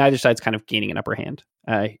neither side's kind of gaining an upper hand.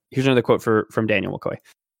 Here's another quote from Daniel McCoy.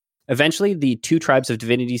 Eventually, the two tribes of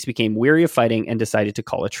divinities became weary of fighting and decided to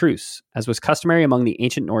call a truce. As was customary among the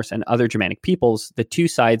ancient Norse and other Germanic peoples, the two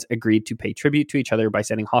sides agreed to pay tribute to each other by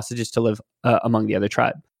sending hostages to live among the other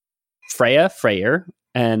tribe. Freyr,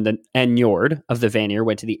 and Njord of the Vanir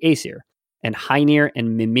went to the Aesir, and Heinir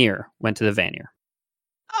and Mimir went to the Vanir.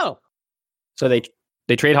 Oh. So they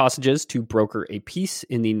trade hostages to broker a peace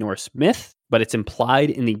in the Norse myth, but it's implied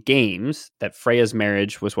in the games that Freya's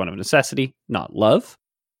marriage was one of necessity, not love.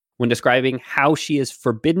 When describing how she is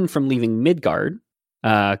forbidden from leaving Midgard,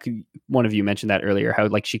 one of you mentioned that earlier, how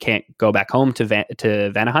like she can't go back home to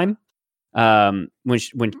Vanaheim.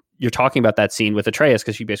 When you're talking about that scene with Atreus,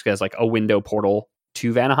 because she basically has like a window portal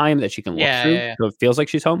to Vanaheim that she can look through, so it feels like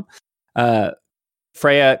she's home.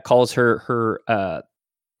 Freya calls her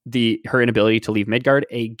inability to leave Midgard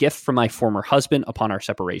a gift from my former husband upon our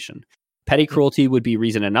separation. Petty cruelty would be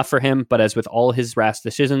reason enough for him, but as with all his rash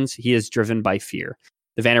decisions, he is driven by fear.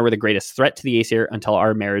 The Vanir were the greatest threat to the Aesir until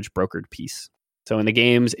our marriage brokered peace. So in the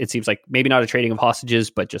games, it seems like maybe not a trading of hostages,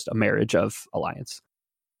 but just a marriage of alliance.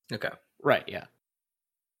 Okay. Right, yeah.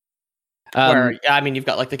 Where, I mean, you've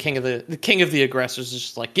got like the king of the aggressors is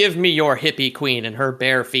just like, give me your hippie queen and her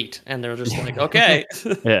bare feet. And they're just like, okay.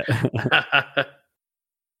 Yeah.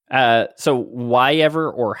 So why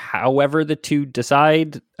ever or however the two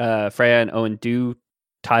decide, Freya and Odin do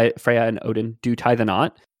tie the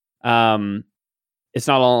knot. It's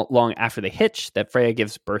not long after they hitch that Freya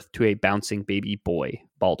gives birth to a bouncing baby boy,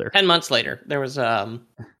 Balder. 10 months later, there was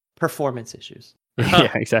performance issues. Yeah,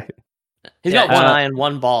 exactly. He's got one eye and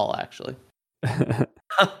one ball, actually.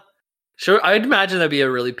 Sure, I'd imagine that'd be a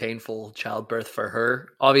really painful childbirth for her.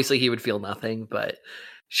 Obviously, he would feel nothing, but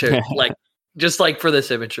sure, like just like for the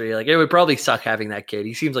symmetry, like it would probably suck having that kid.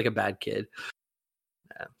 He seems like a bad kid.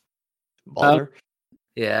 Balder.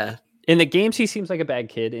 Yeah. In the games, he seems like a bad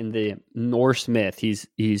kid. In the Norse myth,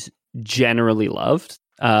 he's generally loved,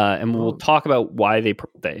 and we'll talk about why they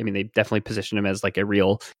definitely position him as like a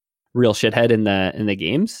real shithead in the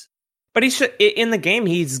games. But in the game,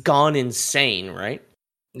 he's gone insane, right?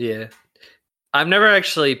 Yeah, I've never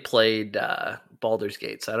actually played Baldur's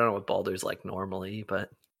Gate, so I don't know what Baldur's like normally. But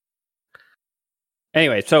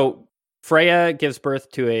anyway, so Freya gives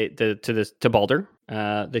birth to Balder,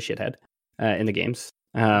 the shithead, in the games.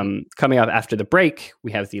 Coming up after the break,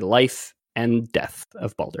 we have the life and death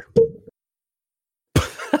of Balder.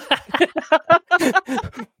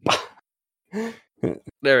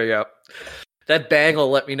 There we go. That bang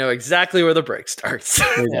will let me know exactly where the break starts.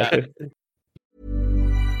 Yeah.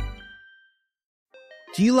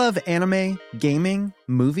 Do you love anime, gaming,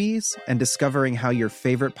 movies, and discovering how your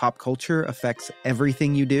favorite pop culture affects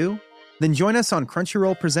everything you do? Then join us on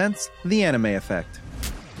Crunchyroll Presents The Anime Effect.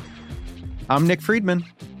 I'm Nick Friedman.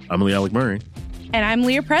 I'm Lee Alec Murray. And I'm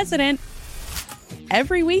Leah President.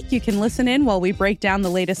 Every week you can listen in while we break down the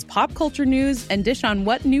latest pop culture news and dish on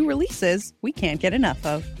what new releases we can't get enough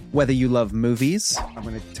of. Whether you love movies, I'm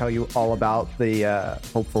going to tell you all about the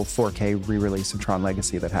hopeful 4K re-release of Tron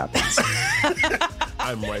Legacy that happens.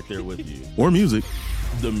 I'm right there with you. Or music.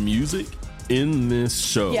 The music in this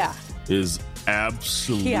show is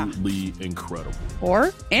absolutely incredible.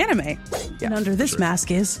 Or anime. And under this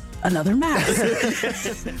mask is another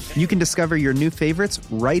mask. You can discover your new favorites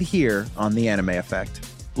right here on The Anime Effect.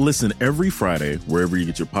 Listen every Friday wherever you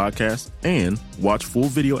get your podcast and watch full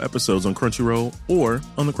video episodes on Crunchyroll or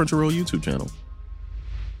on the Crunchyroll YouTube channel.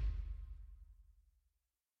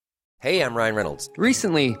 Hey, I'm Ryan Reynolds.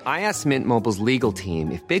 Recently, I asked Mint Mobile's legal team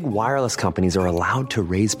if big wireless companies are allowed to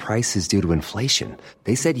raise prices due to inflation.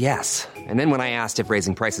 They said yes. And then when I asked if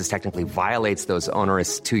raising prices technically violates those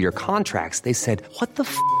onerous two-year contracts, they said, "What the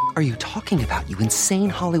f*** are you talking about, you insane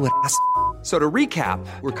Hollywood ass?" So to recap,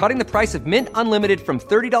 we're cutting the price of Mint Unlimited from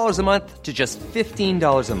 $30 a month to just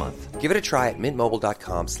 $15 a month. Give it a try at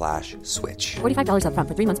mintmobile.com/switch. $45 up front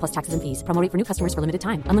for 3 months plus taxes and fees. Promo rate for new customers for limited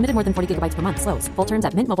time. Unlimited more than 40 gigabytes per month. Slows full terms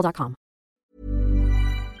at mintmobile.com.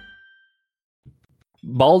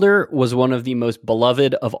 Balder was one of the most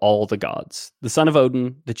beloved of all the gods. The son of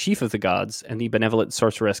Odin, the chief of the gods, and the benevolent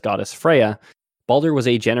sorceress goddess Freya, Balder was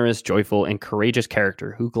a generous, joyful, and courageous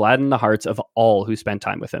character who gladdened the hearts of all who spent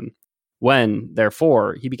time with him. When,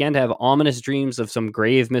 therefore, he began to have ominous dreams of some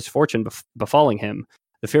grave misfortune befalling him,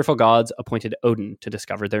 the fearful gods appointed Odin to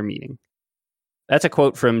discover their meaning. That's a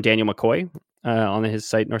quote from Daniel McCoy on his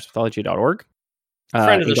site, norsemythology.org.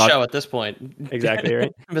 Friend of the show at this point. Exactly,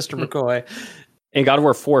 right? Mr. McCoy. In God of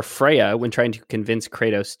War 4, Freya, when trying to convince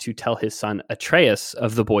Kratos to tell his son Atreus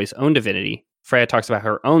of the boy's own divinity, Freya talks about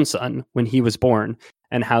her own son when he was born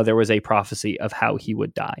and how there was a prophecy of how he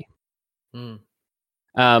would die.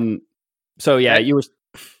 So yeah, you were.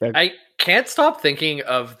 I can't stop thinking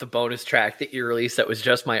of the bonus track that you released that was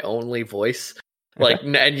just my only voice. Like,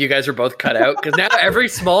 and you guys are both cut out, because now every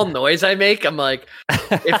small noise I make, I'm like,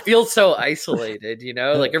 it feels so isolated, you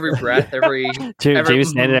know, like every breath, every James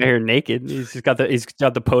standing out here naked. He's got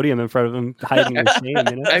the podium in front of him, hiding his shame.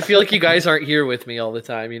 You know? I feel like you guys aren't here with me all the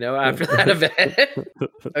time, you know, after that event.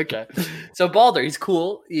 Okay, so Balder, he's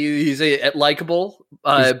cool. He's likable,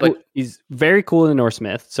 but he's very cool in the Norse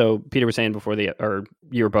myth. So Peter was saying before or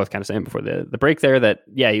you were both kind of saying before the break there that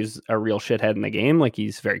he was a real shithead in the game. Like,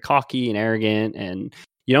 he's very cocky and arrogant, and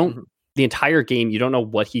you don't the entire game you don't know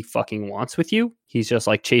what he fucking wants with you. He's just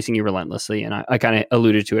like chasing you relentlessly, and I kind of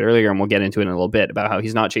alluded to it earlier, and we'll get into it in a little bit about how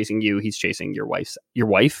he's not chasing you, he's chasing your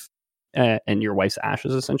wife and your wife's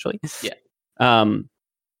ashes, essentially. Freya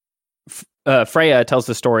tells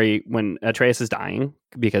the story when Atreus is dying,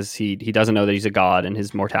 because he doesn't know that he's a god, and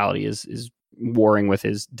his mortality is warring with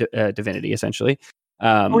his divinity, essentially.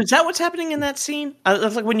 Is that what's happening in that scene?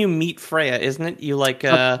 That's like when you meet Freya, isn't it? You like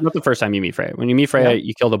not the first time you meet Freya. When you meet Freya,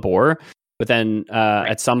 you kill the boar, but then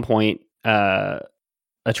at some point,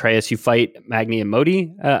 Atreus, you fight Magni and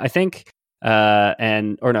Modi, I think,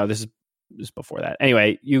 this is before that.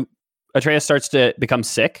 Anyway, Atreus starts to become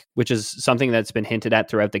sick, which is something that's been hinted at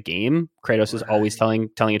throughout the game. Kratos is always telling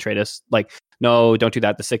Atreus, like, no, don't do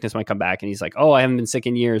that. The sickness might come back. And he's like, oh, I haven't been sick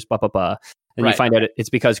in years, blah, blah, blah. And you find out it's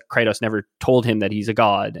because Kratos never told him that he's a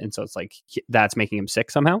god. And so it's like, that's making him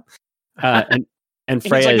sick somehow. And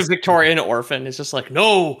Freya he's like a Victorian orphan. It's just like,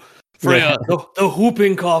 no, Freya, the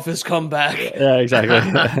whooping cough has come back. Yeah, exactly.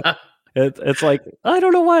 It's like, I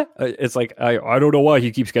don't know why. It's like, I don't know why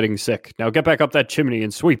he keeps getting sick. Now get back up that chimney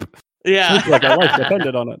and sweep. Yeah. Sweep like my life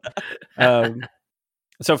depended on it.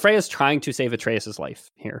 So Freya's trying to save Atreus' life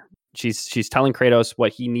here. She's telling Kratos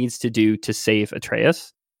what he needs to do to save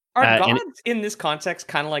Atreus. Are gods in this context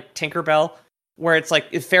kind of like Tinkerbell, where it's like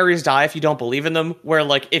if fairies die if you don't believe in them, where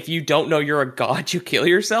like if you don't know you're a god, you kill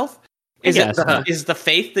yourself? Is the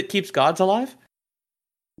faith that keeps gods alive?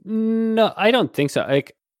 No, I don't think so.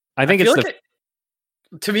 Like, I think it's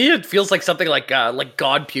to me, it feels like something like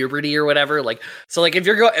god puberty or whatever. Like, so like if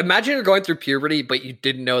imagine you're going through puberty, but you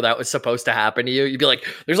didn't know that was supposed to happen to you. You'd be like,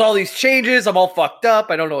 there's all these changes. I'm all fucked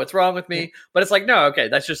up. I don't know what's wrong with me. But it's like, no, okay,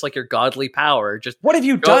 that's just like your godly power. Just what have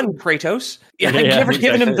you done, Kratos? You never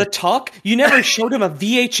given him the talk? You never showed him a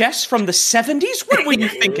VHS from the 70s? What were you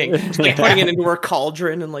thinking? Just like putting it into a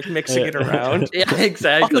cauldron and like mixing it around. Yeah,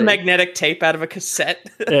 exactly. Off the magnetic tape out of a cassette.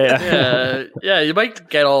 Yeah, you might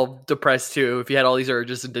get all depressed too if you had all these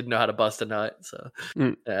urges and didn't know how to bust a nut. So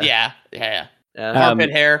yeah.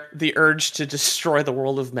 Armpit hair, the urge to destroy the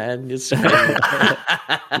world of men is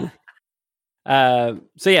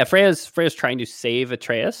Freya's trying to save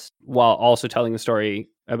Atreus while also telling the story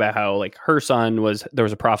about how like there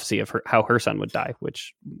was a prophecy of how her son would die,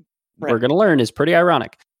 which we're going to learn is pretty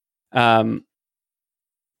ironic. The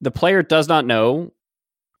player does not know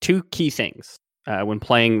two key things when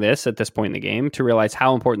playing this at this point in the game to realize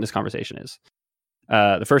how important this conversation is.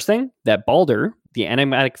 The first thing, that Balder, the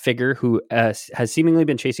enigmatic figure who has seemingly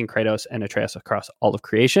been chasing Kratos and Atreus across all of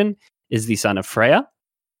creation, is the son of Freya.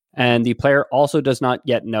 And the player also does not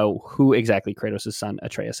yet know who exactly Kratos' son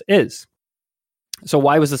Atreus is. So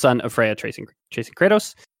why was the son of Freya chasing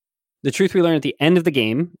Kratos? The truth we learn at the end of the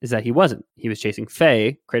game is that he wasn't. He was chasing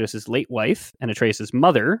Faye, Kratos' late wife, and Atreus'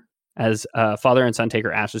 mother, as father and son take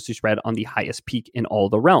her ashes to spread on the highest peak in all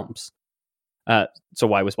the realms. So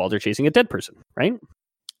why was Balder chasing a dead person, right?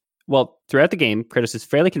 Well, throughout the game, Kratos is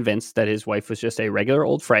fairly convinced that his wife was just a regular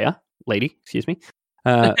old lady, excuse me.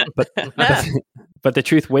 But the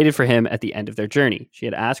truth waited for him at the end of their journey. She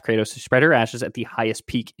had asked Kratos to spread her ashes at the highest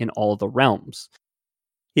peak in all the realms.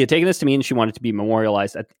 He had taken this to mean she wanted to be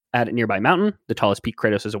memorialized at a nearby mountain, the tallest peak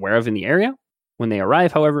Kratos is aware of in the area. When they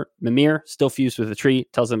arrive, however, Mimir, still fused with the tree,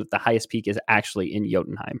 tells them that the highest peak is actually in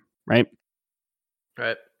Jotunheim, right?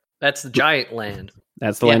 Right. That's the giant land.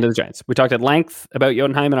 That's the land of the giants. We talked at length about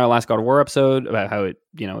Jotunheim in our last God of War episode, about how it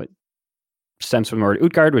stems from the word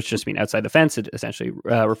Utgard, which just means outside the fence. It essentially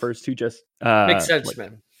refers to just makes sense,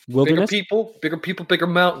 man. Wilderness. Bigger people, bigger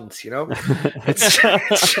mountains. You know,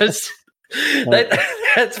 it's just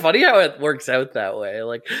that's funny how it works out that way.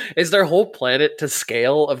 Like, is their whole planet to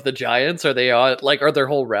scale of the giants? Are they on are their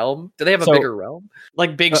whole realm? Do they have a bigger realm?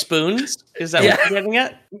 Like big spoons? Is that what you're getting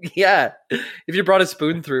at? Yeah. If you brought a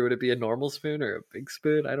spoon through, would it be a normal spoon or a big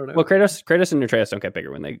spoon? I don't know. Well, Kratos and Atreus don't get bigger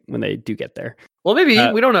when they do get there. Well, maybe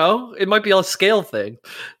we don't know. It might be a scale thing.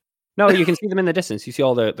 No, you can see them in the distance. You see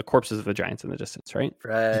all the corpses of the giants in the distance, right?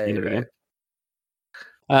 Right.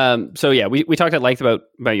 So yeah, we talked at length about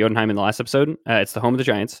Jotunheim in the last episode. It's the home of the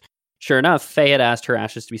giants. Sure enough, Faye had asked her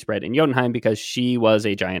ashes to be spread in Jotunheim because she was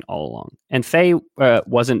a giant all along. And Faye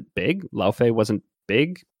wasn't big. Laufey wasn't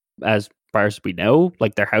big, as far as we know.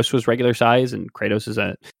 Like, their house was regular size, and Kratos is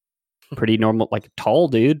a pretty normal, like, tall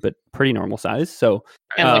dude, but pretty normal size. So,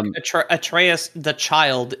 and Atreus, the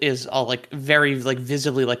child, is all like very like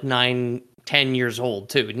visibly like 9-10 years old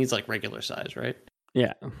too, and he's like regular size, right?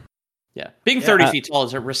 Yeah. Being 30 feet tall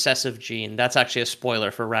is a recessive gene. That's actually a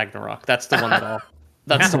spoiler for Ragnarok. That's the one that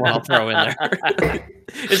I'll throw in there.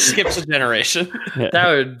 It skips a generation.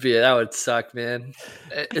 That would suck, man.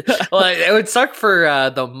 It would suck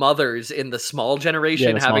for the mothers in the small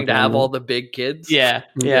generation having to have all the big kids. Yeah.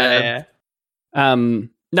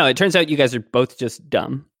 No, it turns out you guys are both just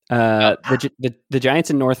dumb. The giants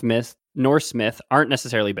in Norse myth aren't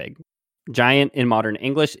necessarily big. Giant in modern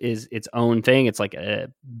English is its own thing. It's like a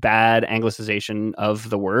bad anglicization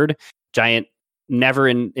of the word. Giant never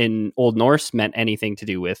in Old Norse meant anything to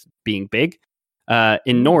do with being big.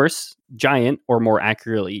 In Norse, giant, or more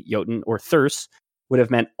accurately, Jotun or Thurs, would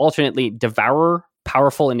have meant alternately devourer,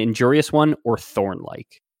 powerful and injurious one, or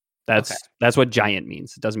thorn-like. That's what giant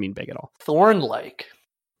means. It doesn't mean big at all. Thorn-like.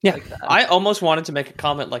 Yeah. Like I almost wanted to make a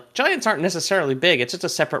comment like, giants aren't necessarily big. It's just a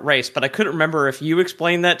separate race. But I couldn't remember if you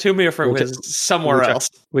explained that to me or if it was somewhere else.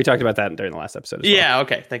 We talked about that during the last episode as well. Yeah,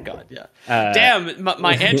 okay. Thank God, yeah. Damn,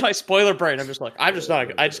 my anti-spoiler brain, I just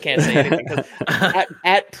can't say anything. 'Cause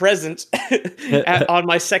at present, on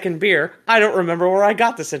my second beer, I don't remember where I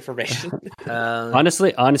got this information.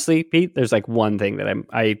 Honestly, Pete, there's like one thing that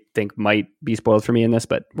I think might be spoiled for me in this,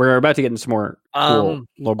 but we're about to get into some more cool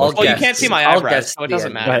lore. You can't see my eyebrows, so it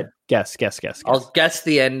doesn't matter. Go ahead. Guess. I'll guess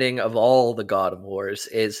the ending of all the God of Wars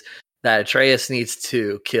is that Atreus needs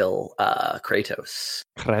to kill Kratos.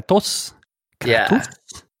 Yeah.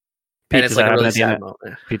 And it's like a really sad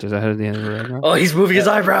moment. Peter's ahead of the end of the Ragnarok. Oh, he's moving his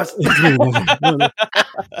eyebrows.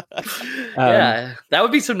 Yeah, that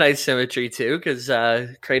would be some nice symmetry too, because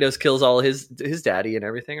Kratos kills all his daddy and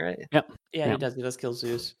everything, right? Yep. Yeah, he does. He does kill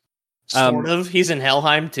Zeus. Sort of. He's in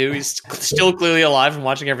Helheim too. He's still clearly alive and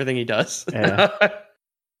watching everything he does. Yeah,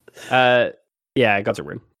 gods are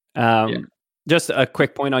weird. Just a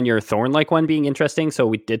quick point on your thorn-like one being interesting. So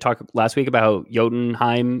we did talk last week about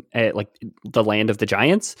Jotunheim, like the land of the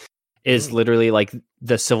giants, is literally like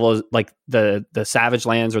the savage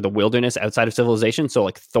lands or the wilderness outside of civilization. So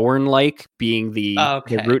like thorn-like being the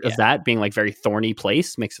root of that being like very thorny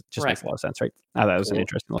place makes a lot of sense, right? That was an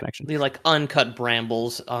interesting connection. The like uncut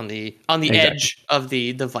brambles on the edge of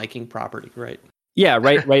the Viking property, right? Yeah,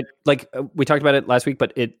 right. Like we talked about it last week,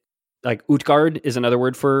 but it like Utgard is another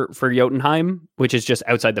word for Jotunheim, which is just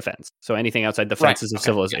outside the fence. So anything outside the fences of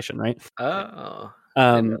civilization, right? Oh,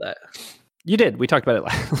 I didn't know that. You did. We talked about it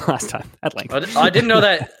last time at length. I didn't know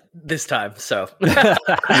that this time, so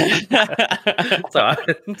so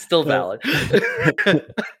it's still valid.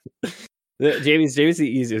 Jamie's the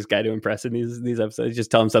easiest guy to impress in these episodes. Just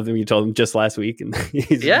tell him something you told him just last week, and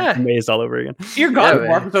he's amazed all over again. Your God of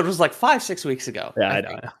War episode was like 5-6 weeks ago. Yeah, I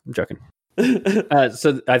know. I'm joking.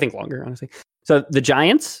 So I think longer, honestly. So the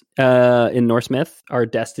giants in Norse myth are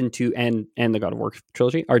destined to end, and the God of War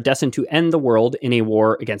trilogy are destined to end the world in a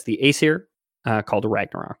war against the Aesir called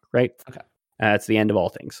Ragnarok. Right? Okay. It's the end of all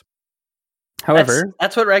things. However,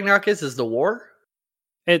 that's what Ragnarok is the war.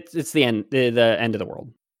 It's the end, the end of the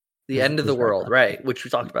world. The end of the world, right? Which we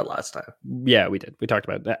talked about last time. Yeah, we did. We talked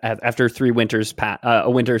about that after 3 winters, a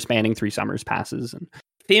winter spanning 3 summers passes, and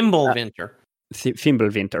Fimbulvinter.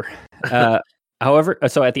 Fimbulvinter. However,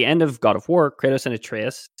 so at the end of God of War, Kratos and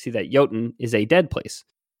Atreus see that Jotun is a dead place,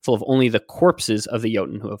 full of only the corpses of the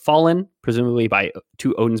Jotun who have fallen, presumably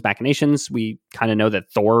to Odin's machinations. We kind of know that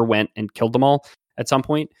Thor went and killed them all at some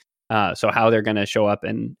point. So how they're going to show up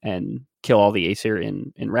and kill all the Aesir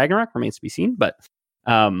in Ragnarok remains to be seen. But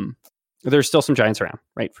there's still some giants around,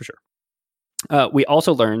 right? For sure. We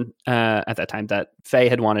also learned at that time that Faye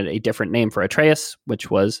had wanted a different name for Atreus, which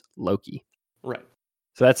was Loki. Right.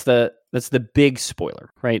 So that's the big spoiler,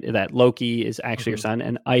 right? That Loki is actually your son.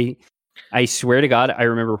 And I swear to God, I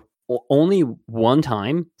remember only one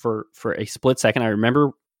time for a split second. I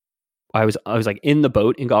remember I was like in the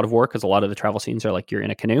boat in God of War, because a lot of the travel scenes are like you're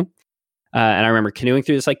in a canoe, and I remember canoeing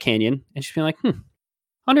through this like canyon and just being like, I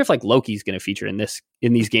wonder if like Loki's going to feature in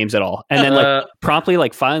these games at all. And then like promptly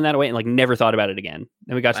like filing that away and like never thought about it again.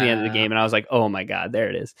 Then we got to the end of the game and I was like, oh my God, there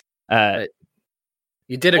it is.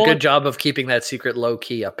 You did a good job of keeping that secret low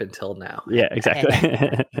key up until now. Yeah, exactly.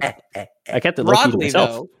 I kept it low key to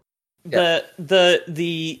myself. Though,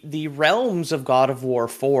 the realms of God of War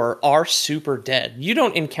 4 are super dead. You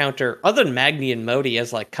don't encounter, other than Magni and Modi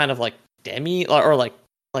as like kind of like demi or like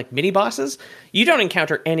mini bosses, you don't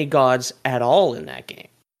encounter any gods at all in that game.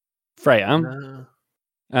 Freya.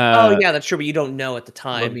 Oh yeah, that's true, but you don't know at the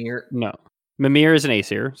time. Mimir. No. Mimir is an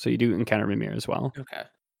Aesir, so you do encounter Mimir as well. Okay.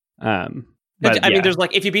 But I mean, there's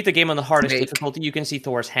like, if you beat the game on the hardest difficulty, you can see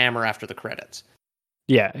Thor's hammer after the credits.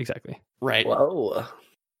 Yeah, exactly. Right. Whoa.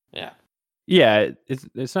 Yeah. Yeah,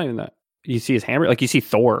 it's not even that. You see his hammer, like you see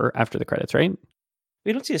Thor after the credits, right?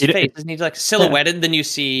 We don't see his face. Isn't he like silhouetted? Then you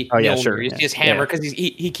see Mjolnir. You see his hammer because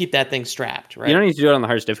he keep that thing strapped, right? You don't need to do it on the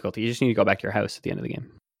hardest difficulty. You just need to go back to your house at the end of the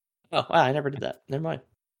game. Oh, wow, I never did that. Never mind.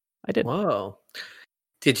 I did. Whoa.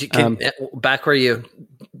 Did you back where you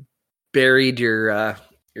buried your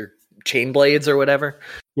chain blades or whatever?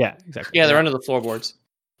 Yeah, exactly. Yeah, they're under the floorboards.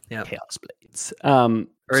 Yeah, Chaos blades. Or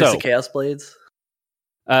is it Chaos blades?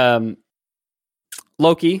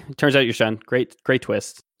 Loki, turns out your son. Great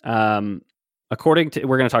twist. According to,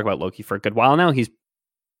 we're going to talk about Loki for a good while now. He's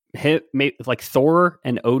hit like Thor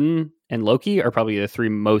and Odin and Loki are probably the three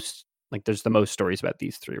most, like there's the most stories about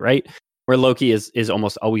these three, right? Where Loki is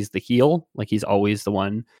almost always the heel, like he's always the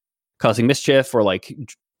one causing mischief or like,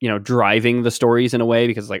 you know, driving the stories in a way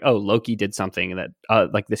because like, oh, Loki did something that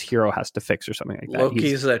like this hero has to fix or something like that.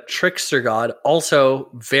 Loki's a trickster god. Also,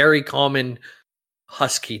 very common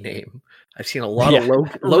husky name. I've seen a lot of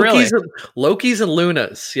Lokis and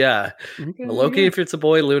Lunas. Yeah. Okay, Loki if it's a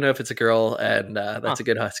boy, Luna if it's a girl, and that's a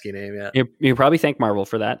good husky name. Yeah. You probably thank Marvel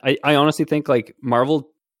for that. I honestly think like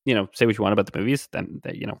Marvel, you know, say what you want about the movies, then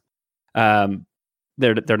they, you know,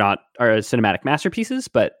 they're not cinematic masterpieces,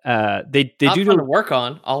 but they do to work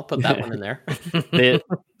on. I'll put that one in there.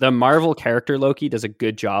 The Marvel character Loki does a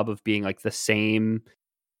good job of being like the same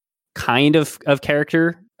kind of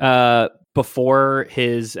character before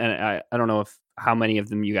his, and I don't know how many of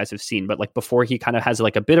them you guys have seen, but like before he kind of has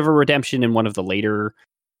like a bit of a redemption in one of the later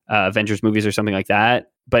Avengers movies or something like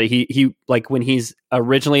that. But he like when he's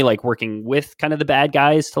originally like working with kind of the bad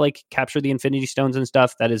guys to like capture the Infinity Stones and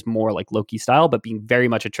stuff, that is more like Loki style, but being very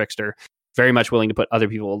much a trickster, very much willing to put other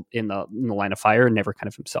people in the line of fire and never kind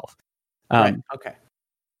of himself. Right. Okay.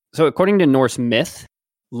 So according to Norse myth,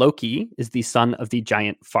 Loki is the son of the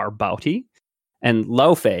giant Farbauti, and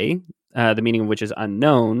Laufey, the meaning of which is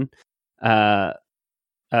unknown,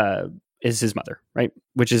 is his mother, right?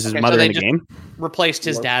 Which is his mother in the game. Replaced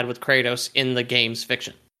his dad with Kratos in the game's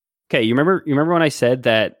fiction. Okay, you remember when I said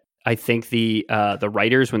that I think the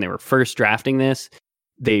writers, when they were first drafting this,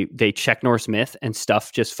 they checked Norse myth and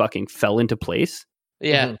stuff just fucking fell into place.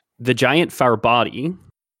 Yeah. Mm-hmm. The giant Farbauti,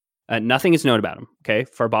 nothing is known about him. Okay,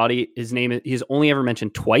 Farbauti, his name he's only ever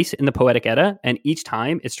mentioned twice in the Poetic Edda, and each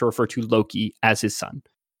time it's to refer to Loki as his son.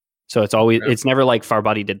 So it's always it's never like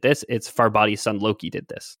Farbauti did this. It's Farbauti's son Loki did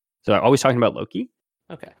this. So I'm always talking about Loki.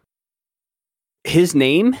 Okay. His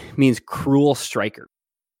name means cruel striker.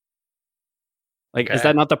 Like, is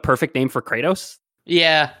that not the perfect name for Kratos?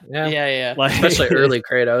 Yeah. Like, especially early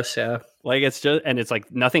Kratos. Yeah. Like it's just, and it's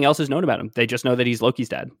like nothing else is known about him. They just know that he's Loki's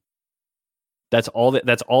dad. That's all that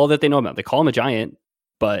they know about him. They call him a giant,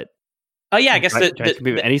 but oh yeah, I guess giant can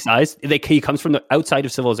be of any size. He comes from the outside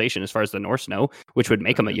of civilization, as far as the Norse know, which would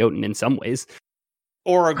make him a Jotun in some ways.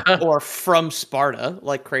 Or from Sparta,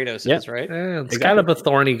 like Kratos is, right? Yeah, it's kind of a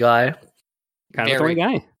thorny guy. Very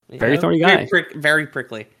thorny guy. Very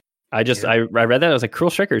prickly. I read that. I was like, Cruel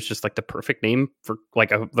Striker is just like the perfect name for like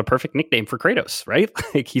the perfect nickname for Kratos, right?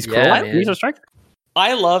 Like he's cruel and he's a striker.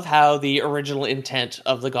 I love how the original intent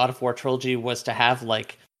of the God of War trilogy was to have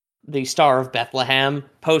like the Star of Bethlehem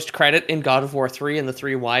post credit in God of War 3 and the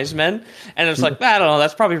Three Wise Men, and it's like I don't know,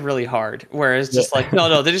 that's probably really hard. Whereas just like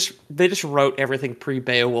no, they just wrote everything pre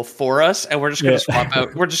Beowulf for us, and we're just gonna swap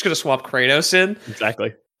out. We're just gonna swap Kratos in.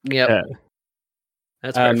 Exactly. Yep. Yeah.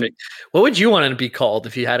 That's perfect. What would you want to be called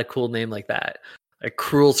if you had a cool name like that? A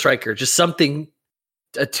Cruel Striker, just something,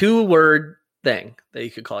 a 2-word thing that you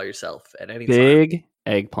could call yourself at any time. Big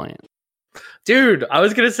Eggplant. Dude, I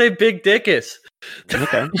was gonna say Big Dickus.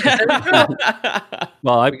 Okay.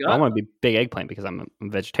 Well, I want to be Big Eggplant because I'm a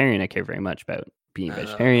vegetarian. I care very much about being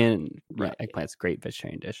vegetarian. Right. Eggplant's a great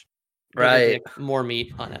vegetarian dish. Right. More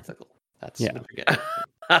meat, unethical. That's what you're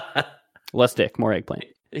getting. Less dick, more eggplant.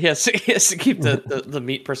 He has to keep the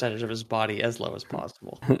meat percentage of his body as low as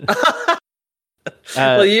possible.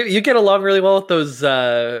 Well, you get along really well with those.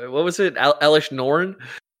 What was it, Elish Norn?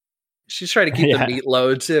 She's trying to keep the meat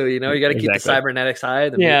low too. You know, you got to keep the cybernetics high.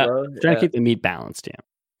 The meat low. Trying to keep the meat balanced. Yeah,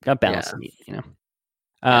 got balanced meat. You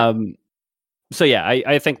know. So yeah,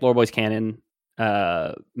 I think Lore Boys canon.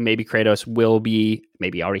 Maybe Kratos will be,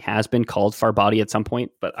 maybe already has been called Farbauti at some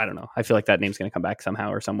point, but I don't know. I feel like that name's going to come back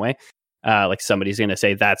somehow or some way. Like somebody's going to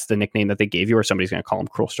say that's the nickname that they gave you, or somebody's going to call him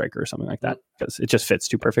Cruel Striker or something like that because it just fits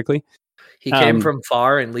too perfectly. He came from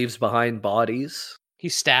far and leaves behind bodies. He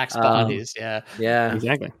stacks bodies. Yeah,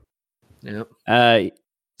 exactly. Yep.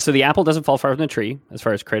 So the apple doesn't fall far from the tree as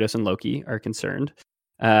far as Kratos and Loki are concerned,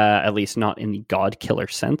 at least not in the god killer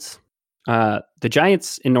sense. The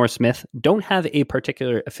giants in Norse myth don't have a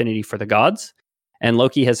particular affinity for the gods, and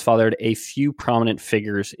Loki has fathered a few prominent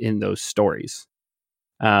figures in those stories.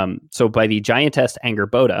 So by the giantess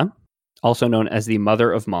Angerboda, also known as the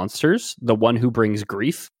mother of monsters, the one who brings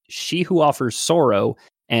grief, she who offers sorrow,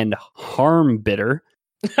 and harm bitter.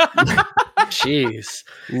 Jeez.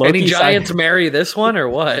 Loki Any giants marry this one or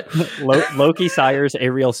what? Loki sires a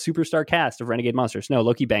real superstar cast of renegade monsters. No,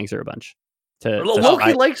 Loki bangs her a bunch.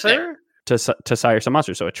 Loki likes her? To sire some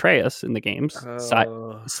monsters. So Atreus in the games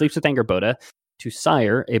sleeps with Angerboda to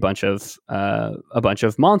sire a bunch of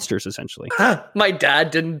monsters, essentially. My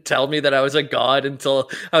dad didn't tell me that I was a god until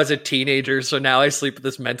I was a teenager, so now I sleep with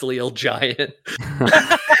this mentally ill giant.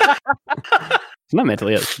 It's not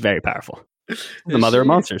mentally ill, it's very powerful. The mother of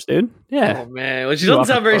monsters, dude. Yeah. Oh man, well, she doesn't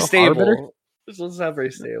sound very stable. She doesn't sound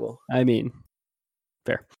very stable. I mean,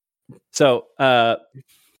 fair. So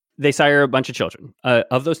they sire a bunch of children.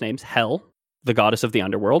 Of those names, Hel, the goddess of the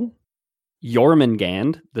underworld,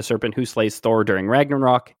 Jormungand, the serpent who slays Thor during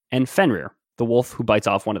Ragnarok, and Fenrir, the wolf who bites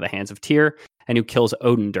off one of the hands of Tyr and who kills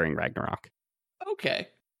Odin during Ragnarok. Okay.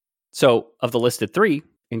 So of the listed three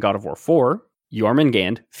in God of War 4,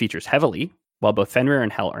 Jormungand features heavily, while both Fenrir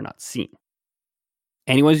and Hel are not seen.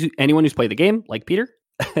 Anyone who's played the game, like Peter,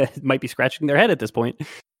 might be scratching their head at this point,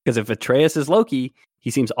 because if Atreus is Loki, he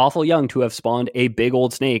seems awful young to have spawned a big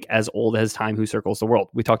old snake as old as time who circles the world.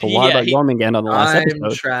 We talked a lot about Jormungand on the last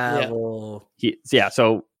episode. Travel.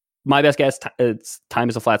 So my best guess, it's time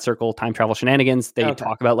is a flat circle, time travel shenanigans. They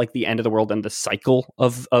talk about like the end of the world and the cycle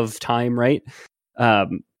of time, right?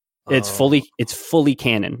 It's fully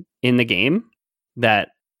canon in the game that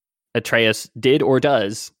Atreus did or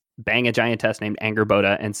does bang a giantess named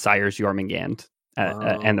Angerboda and sires Jormungand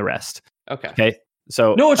and the rest. Okay.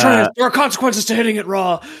 So no, Atreus, there are consequences to hitting it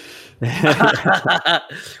raw.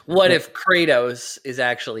 What if Kratos is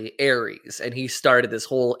actually Ares and he started this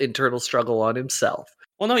whole internal struggle on himself?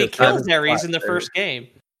 Well, no, he kills Ares in the first game.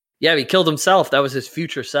 Yeah, he killed himself. That was his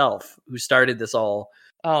future self who started this all.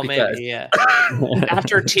 Oh, maybe, yeah.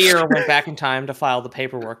 After Tyr went back in time to file the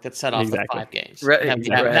paperwork that set off the 5 games.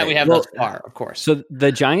 That we have thus far, of course. So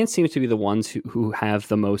the giants seem to be the ones who have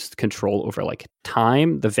the most control over like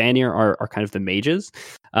time. The Vanir are kind of the mages.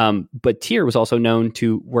 But Tyr was also known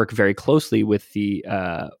to work very closely with the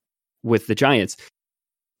giants.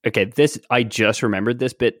 Okay, I just remembered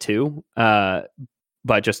this bit too,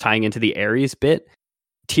 but just tying into the Ares bit.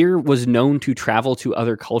 Tyr was known to travel to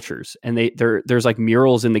other cultures, and there's like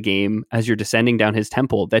murals in the game as you're descending down his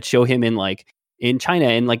temple that show him in China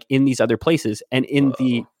and like in these other places. And in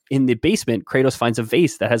the basement, Kratos finds a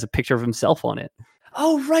vase that has a picture of himself on it.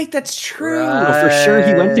 Oh, right, that's true. Right. For sure,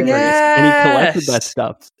 he went to Greece and he collected that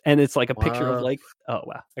stuff, and it's like a picture of like, oh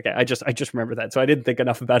wow, okay, I just remember that, so I didn't think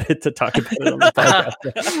enough about it to talk about it on the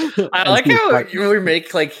podcast. I like how we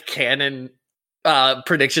make like canon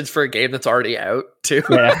predictions for a game that's already out too.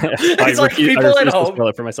 Yeah. It's like people at home. Spoil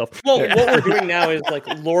it for myself. Well, what we're doing now is like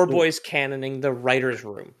Lore Boys canoning the writer's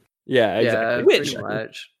room. Yeah, exactly. Which,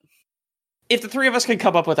 if the three of us can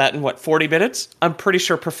come up with that in 40 minutes, I'm pretty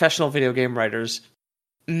sure professional video game writers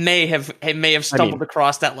may have stumbled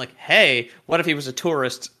across that. Like, hey, what if he was a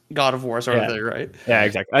tourist? God of War sort of thing, right? Yeah,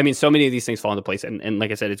 exactly. I mean, so many of these things fall into place, and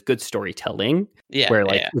like I said, it's good storytelling. Yeah, where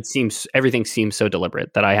like everything seems so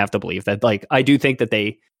deliberate that I have to believe that. Like, I do think that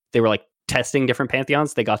they were like testing different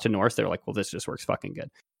pantheons. They got to Norse. They were like, well, this just works fucking good.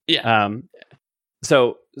 Yeah.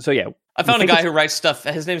 So yeah. I found a guy who writes stuff.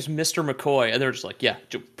 His name's Mr. McCoy, and they're just like, yeah,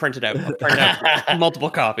 print it out. Print out multiple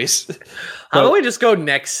copies. How about we just go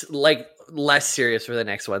next, like less serious for the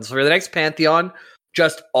next one? So for the next pantheon,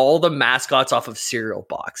 just all the mascots off of cereal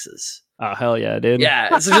boxes. Oh, hell yeah, dude.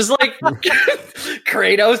 Yeah, so just like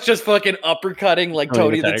Kratos just fucking uppercutting like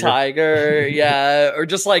Tony the Tiger. Yeah, or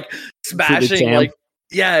just like smashing like,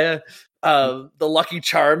 the Lucky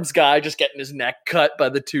Charms guy just getting his neck cut by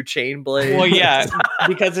the 2 chain blades. Well, yeah,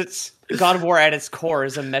 because it's God of War at its core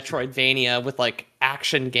is a Metroidvania with like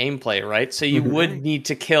action gameplay, right? So you would need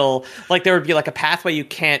to kill, like there would be like a pathway you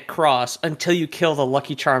can't cross until you kill the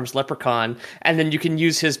Lucky Charms leprechaun, and then you can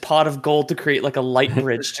use his pot of gold to create like a light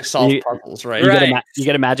bridge to solve puzzles, right? You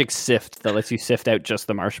get a magic sift that lets you sift out just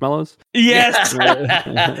the marshmallows. Yes.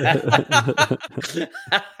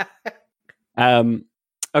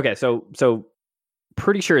 Okay, so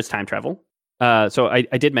pretty sure it's time travel. So I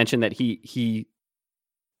did mention that he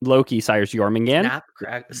Loki sires Jormungand.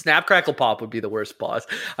 Snap, crackle, pop would be the worst boss.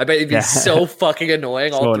 I bet it'd be so fucking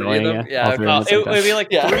annoying. All three of them. Yeah. It would be like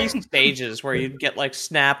 3 stages where you'd get like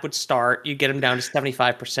Snap would start, you get him down to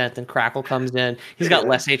 75%, then Crackle comes in. He's got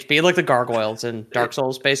less HP, like the gargoyles in Dark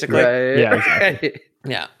Souls, basically. Right. Yeah, exactly.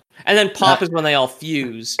 Yeah. And then Pop is when they all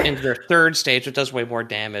fuse into their third stage, which does way more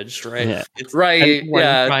damage, right? Yeah. It's Right.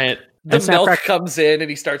 Yeah. The milk comes in and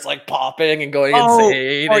he starts like popping and going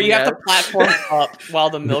insane. Or you have to platform up while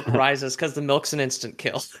the milk rises because the milk's an instant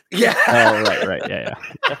kill. Yeah. Oh, right. Yeah.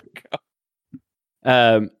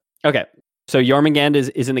 Okay. So Jormungand is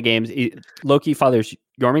in the games. Loki fathers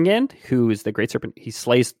Jormungand, who is the great serpent.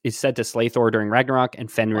 Is said to slay Thor during Ragnarok,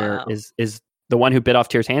 and Fenrir is the one who bit off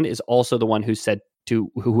Tyr's hand. Is also the one who's said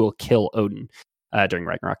who will kill Odin during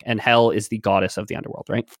Ragnarok. And Hel is the goddess of the underworld,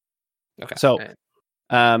 right? Okay. So,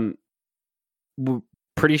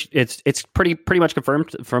 it's pretty much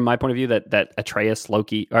confirmed from my point of view that Atreus,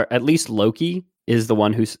 Loki, or at least Loki, is the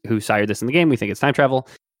one who sired this in the game. We think it's time travel.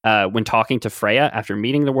 When talking to Freya after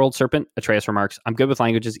meeting the world serpent, Atreus remarks, "I'm good with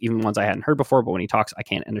languages, even ones I hadn't heard before, but when he talks, I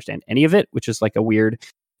can't understand any of it," which is like a weird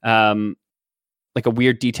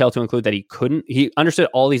detail to include, that he understood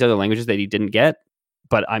all these other languages that he didn't get,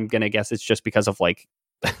 but I'm gonna guess it's just because of like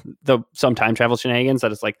some time travel shenanigans,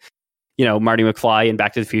 that it's like, Marty McFly in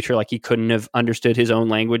Back to the Future, like he couldn't have understood his own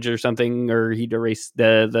language or something, or he'd erase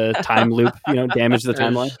the time loop, damage the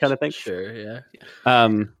timeline kind of thing. Sure, yeah.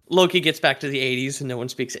 Loki gets back to the 80s and no one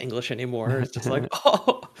speaks English anymore. It's just like,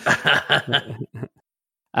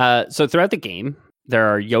 So throughout the game, there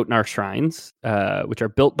are Jotnar shrines, which are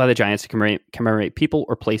built by the giants to commemorate people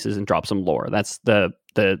or places and drop some lore. That's the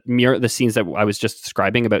scenes that I was just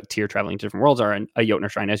describing about Tyr traveling to different worlds are a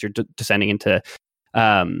Jotnar shrine as you're descending into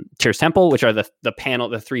Tyr's temple, which are the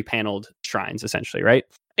 3-paneled shrines, essentially, right?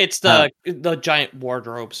 It's the giant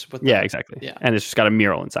wardrobes with exactly. Yeah. And it's just got a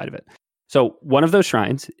mural inside of it. So one of those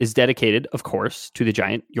shrines is dedicated, of course, to the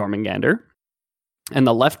giant Jormungandr. And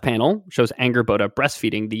the left panel shows Angerboda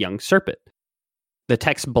breastfeeding the young serpent. The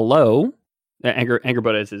text below,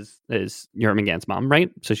 Angerboda is Jormungand's mom, right?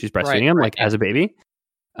 So she's breastfeeding him as a baby.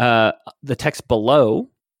 The text below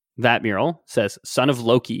that mural says, "Son of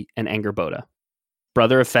Loki and Angerboda,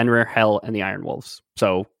 brother of Fenrir, Hel, and the Iron Wolves."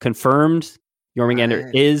 So confirmed, Jormungandr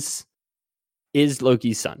is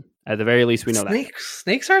Loki's son. At the very least, we know that.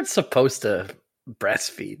 Snakes aren't supposed to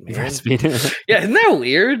breastfeed, man. Breastfeed. Yeah, isn't that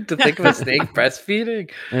weird to think of a snake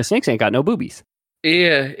breastfeeding? And snakes ain't got no boobies.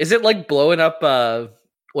 Yeah. Is it like blowing up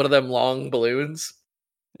one of them long balloons?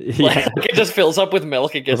 Yeah. Like, it just fills up with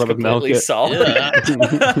milk and gets completely solid.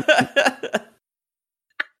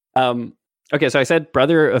 Yeah. Okay, so I said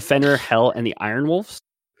brother of Fenrir, Hel, and the Iron Wolves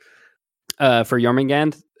for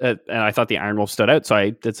Jormungand, and I thought the Iron Wolf stood out, so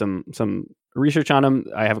I did some research on him.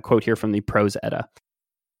 I have a quote here from the Prose Edda.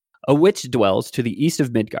 "A witch dwells to the east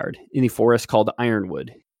of Midgard in the forest called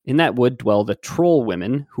Ironwood. In that wood dwell the troll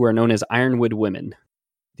women, who are known as Ironwood women.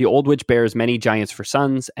 The old witch bears many giants for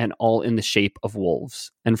sons, and all in the shape of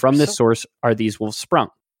wolves. And from this source are these wolves sprung.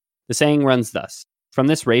 The saying runs thus: From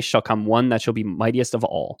this race shall come one that shall be mightiest of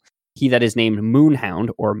all. He that is named Moonhound,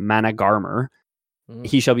 or Managarmr,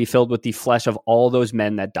 he shall be filled with the flesh of all those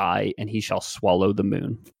men that die, and he shall swallow the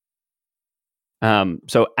moon."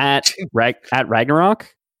 So at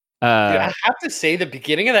Ragnarok, I have to say the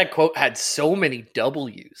beginning of that quote had so many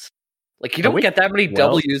W's. Like, you don't get that many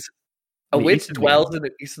W's. A witch dwells in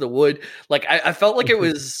the east of the wood. Like, I felt like it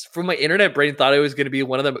was, from my internet brain, thought it was going to be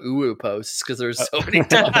one of them uwu posts because there's so many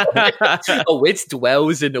W's. A witch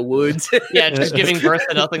dwells in the woods. Yeah, just giving birth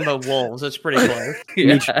to nothing but wolves. It's pretty close.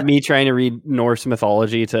 Yeah. Me trying to read Norse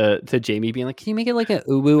mythology to Jamie being like, "Can you make it like a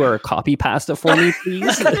uwu or a copy pasta for me,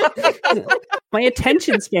 please?" My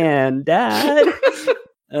attention span, Dad.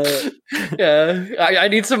 Yeah, I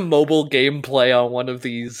need some mobile gameplay on one of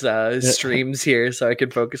these streams here so I can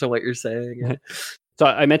focus on what you're saying. Yeah. So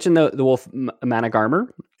I mentioned the wolf Managarmr.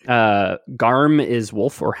 Garm is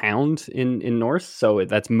wolf or hound in Norse, so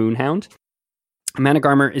that's Moonhound.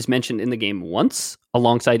 Managarmr is mentioned in the game once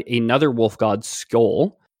alongside another wolf god,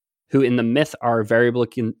 Skoll, who in the myth are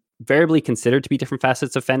variably considered to be different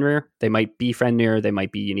facets of Fenrir. They might be Fenrir, they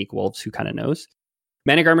might be unique wolves, who kind of knows.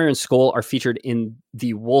 Managarmr and Skoll are featured in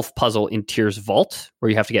the wolf puzzle in Tyr's Vault, where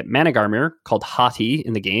you have to get Managarmr, called Hati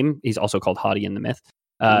in the game. He's also called Hati in the myth,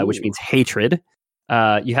 which means hatred.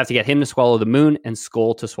 You have to get him to swallow the moon and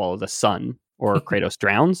Skoll to swallow the sun, or Kratos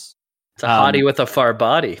drowns. It's a hottie with a far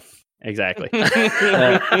body. Exactly.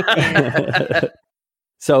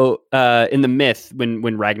 So in the myth,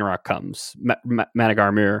 when Ragnarok comes,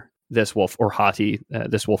 Managarmr, this wolf, or Hati,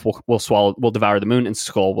 this wolf will devour the moon, and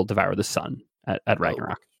Skoll will devour the sun at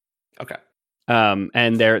Ragnarok. Okay.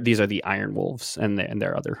 And these are the Iron Wolves, and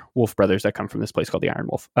there are other wolf brothers that come from this place called the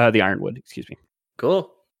Ironwood. Excuse me.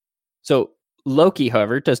 Cool. So Loki,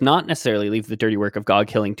 however, does not necessarily leave the dirty work of god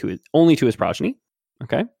killing only to his progeny.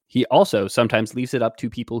 Okay, he also sometimes leaves it up to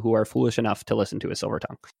people who are foolish enough to listen to his silver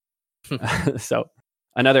tongue. So,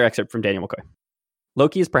 another excerpt from Daniel McCoy.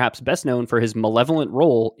 Loki is perhaps best known for his malevolent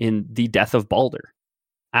role in the death of Balder.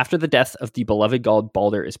 After the death of the beloved god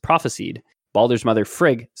Balder is prophesied, Balder's mother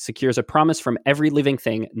Frigg secures a promise from every living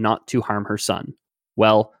thing not to harm her son.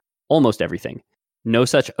 Well, almost everything. No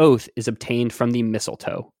such oath is obtained from the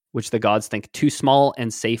mistletoe, which the gods think too small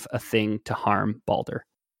and safe a thing to harm Balder.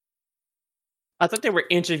 I thought they were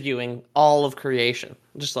interviewing all of creation.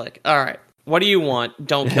 Just like, all right, what do you want?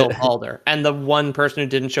 Don't kill Balder. And the one person who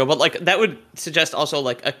didn't show, but like that would suggest also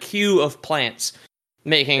like a queue of plants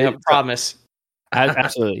making a promise.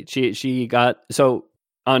 Absolutely. She got, so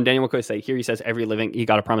on Daniel McCoy's site here, he says he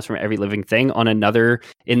got a promise from every living thing. On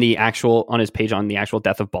his page on the actual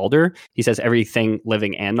death of Balder, he says everything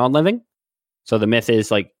living and non-living. So the myth is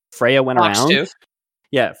like Freya went around. Too.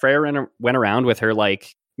 Yeah, Freya went around with her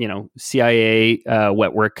like, CIA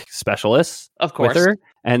wet work specialists, of course, with her,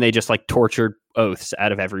 and they just like tortured oaths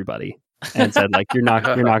out of everybody and said like you're not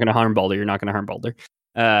going to harm Balder, you're not going to harm Balder.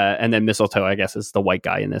 And then Mistletoe, I guess, is the white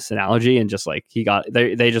guy in this analogy, and just like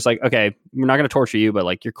they just like, okay, we're not going to torture you, but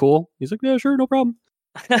like you're cool. He's like, yeah, sure, no problem.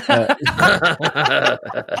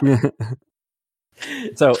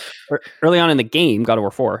 So early on in the game, God of War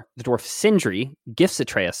 4, the dwarf Sindri gifts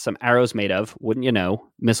Atreus some arrows made of, wouldn't you know,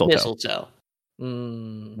 mistletoe.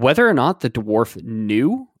 Whether or not the dwarf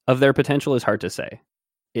knew of their potential is hard to say.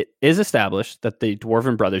 It is established that the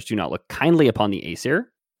dwarven brothers do not look kindly upon the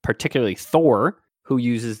Aesir, particularly Thor, who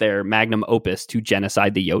uses their magnum opus to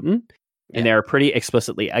genocide the Jotun, and they are pretty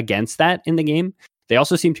explicitly against that in the game. They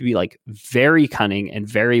also seem to be like very cunning and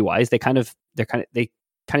very wise. They kind of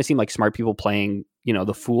seem like smart people playing,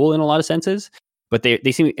 the fool in a lot of senses. But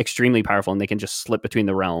they seem extremely powerful, and they can just slip between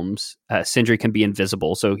the realms. Sindri can be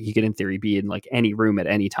invisible, so he could, in theory, be in like any room at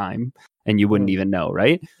any time, and you wouldn't even know,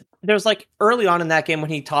 right? There's like early on in that game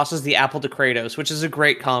when he tosses the apple to Kratos, which is a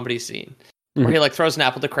great comedy scene, where he like throws an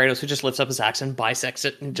apple to Kratos, who just lifts up his axe and bisects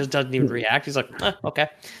it, and just doesn't even react. He's like, okay.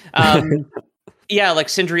 Yeah, like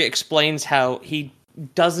Sindri explains how he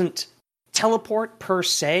doesn't teleport per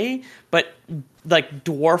se, but like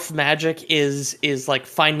dwarf magic is like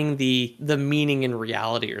finding the meaning in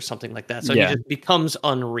reality or something like that. So he just becomes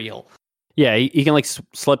unreal. Yeah, he can like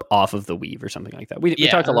slip off of the weave or something like that. We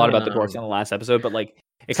talked a lot about the dwarves in the last episode, but like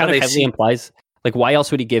it kind of heavily implies, like, why else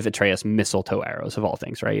would he give Atreus mistletoe arrows of all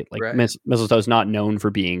things, right? Like mistletoe is not known for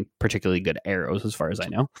being particularly good arrows, as far as I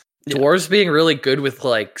know. Dwarves being really good with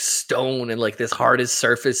like stone and like this hardest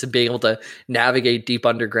surface and being able to navigate deep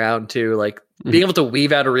underground too, like being able to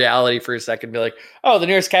weave out of reality for a second, be like, oh, the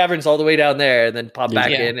nearest cavern's all the way down there, and then pop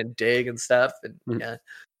back in and dig and stuff. And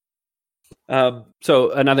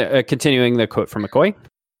so another continuing the quote from McCoy.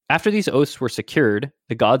 After these oaths were secured,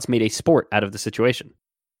 the gods made a sport out of the situation.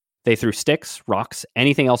 They threw sticks, rocks,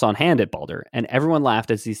 anything else on hand at Balder, and everyone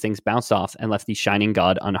laughed as these things bounced off and left the shining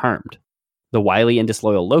god unharmed. The wily and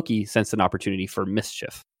disloyal Loki sensed an opportunity for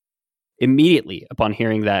mischief. Immediately upon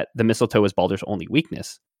hearing that the mistletoe was Balder's only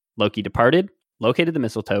weakness, Loki departed, located the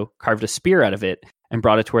mistletoe, carved a spear out of it, and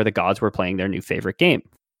brought it to where the gods were playing their new favorite game.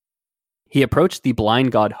 He approached the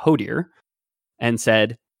blind god Hodir and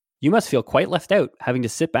said, "You must feel quite left out, having to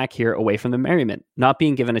sit back here away from the merriment, not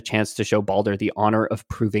being given a chance to show Balder the honor of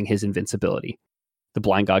proving his invincibility." The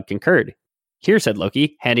blind god concurred. "Here," said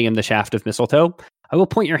Loki, handing him the shaft of mistletoe, "I will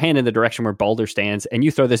point your hand in the direction where Balder stands, and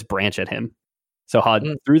you throw this branch at him." So Hod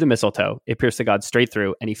threw the mistletoe. It pierced the god straight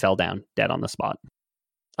through, and he fell down, dead on the spot.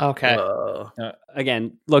 Okay.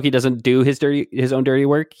 Again, Loki doesn't do his own dirty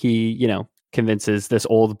work. He, convinces this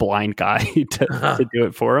old blind guy to do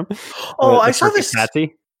it for him. Oh, I saw this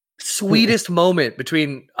sweetest moment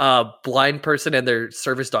between a blind person and their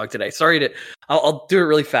service dog today. Sorry I'll do it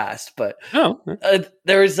really fast, but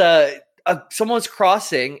there was someone was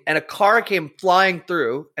crossing and a car came flying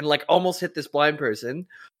through and like almost hit this blind person,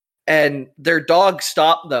 and their dog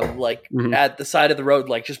stopped them at the side of the road,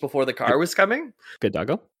 like just before the car was coming. Good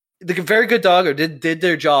doggo. The very good doggo did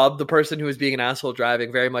their job. The person who was being an asshole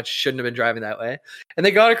driving very much shouldn't have been driving that way. And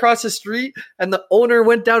they got across the street, and the owner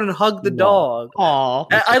went down and hugged the dog. Aww.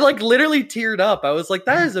 I like literally teared up. I was like,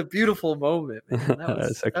 that is a beautiful moment, man. That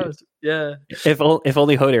was yeah. If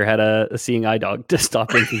only Hodir had a seeing eye dog to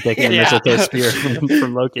stop him from taking a mistletoe spear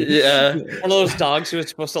from Loki. Yeah. One of those dogs who was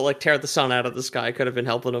supposed to like tear the sun out of the sky could have been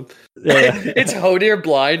helping him. Yeah. It's Hodir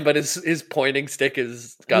blind, but his pointing stick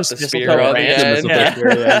has got the spear on the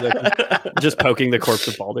end. just poking the corpse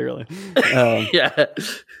of Balder. Yeah.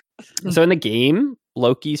 So in the game,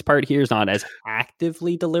 Loki's part here is not as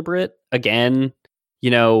actively deliberate. Again,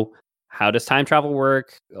 how does time travel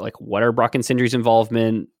work? Like, what are Brock and Sindri's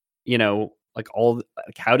involvement?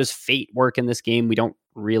 How does fate work in this game? We don't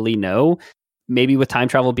really know. Maybe with time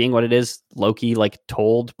travel being what it is, Loki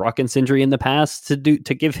told Brock and Sindri in the past to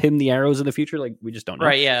give him the arrows in the future. Like, we just don't know.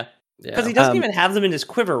 Right? Yeah. Because he doesn't even have them in his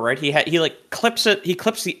quiver, right? He clips it. He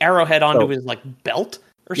clips the arrowhead onto his belt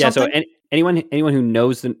or something. So anyone who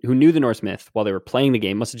knew the Norse myth while they were playing the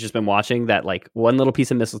game must have just been watching that one little piece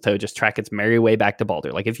of mistletoe just track its merry way back to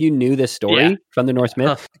Balder. Like, if you knew this story from the Norse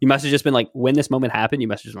myth, you must have just been when this moment happened, you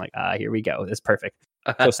must have just been here we go. That's perfect.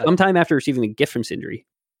 So sometime after receiving the gift from Sindri,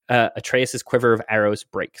 Atreus' quiver of arrows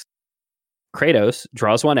breaks. Kratos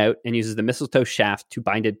draws one out and uses the mistletoe shaft to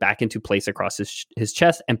bind it back into place across his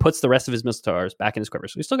chest and puts the rest of his mistletoe arrows back in his quiver.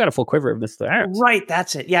 So he's still got a full quiver of mistletoe arrows. Right,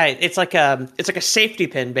 that's it. Yeah, it's like a safety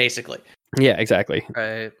pin, basically. Yeah, exactly.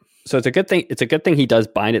 Right. So it's a good thing. It's a good thing he does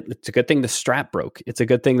bind it. It's a good thing the strap broke. It's a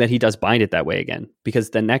good thing that he does bind it that way again, because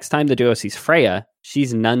the next time the duo sees Freya,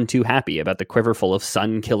 she's none too happy about the quiver full of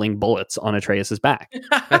sun-killing bullets on Atreus' back.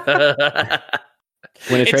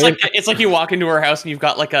 It's like you walk into her house and you've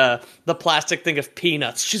got the plastic thing of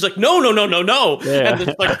peanuts. She's like, no, yeah. And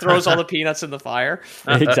then throws all the peanuts in the fire.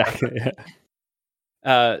 Exactly.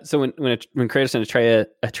 Yeah. So when Kratos and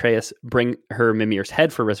Atreus bring her Mimir's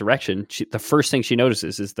head for resurrection, the first thing she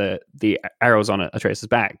notices is the arrows on Atreus'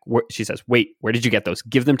 back. She says, "Wait, where did you get those?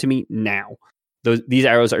 Give them to me now. These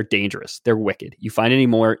arrows are dangerous. They're wicked. You find any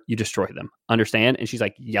more, you destroy them. Understand?" And she's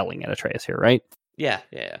yelling at Atreus here, right? Yeah.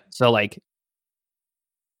 So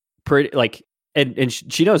and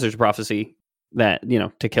she knows there's a prophecy that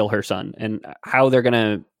to kill her son, and how they're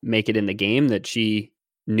gonna make it in the game that she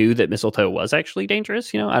knew that mistletoe was actually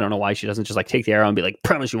dangerous. I don't know why she doesn't just take the arrow and be like,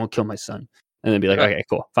 "Promise you won't kill my son," and then be like, "Okay,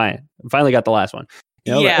 cool, fine, finally got the last one."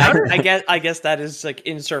 I guess that is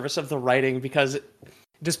in service of the writing, because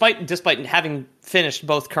despite having finished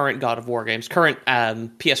both current God of War games, current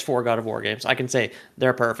PS4 God of War games, I can say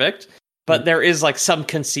they're perfect, but there is some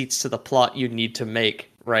conceits to the plot you need to make.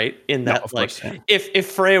 Right, in that,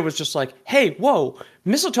 if Freya was just "Hey, whoa,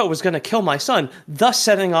 mistletoe was going to kill my son," thus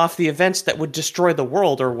setting off the events that would destroy the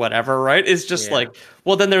world or whatever, right? It's just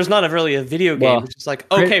well, then there's not really a video game. It's just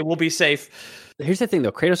okay, we'll be safe. Here's the thing,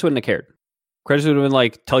 though. Kratos wouldn't have cared. Kratos would have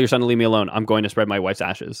been "Tell your son to leave me alone. I'm going to spread my wife's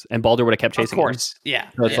ashes," and Balder would have kept chasing him. Of course, yeah.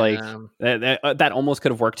 So it's that almost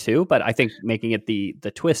could have worked too, but I think making it the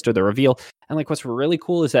twist or the reveal, and what's really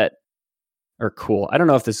cool is that. Or cool. I don't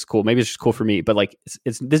know if this is cool. Maybe it's just cool for me, but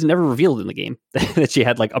this is never revealed in the game that she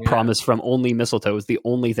had a promise from only mistletoe was the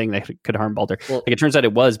only thing that could harm Balder. Well, it turns out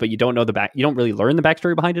it was, but you don't know you don't really learn the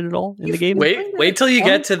backstory behind it at all in the game. Wait till you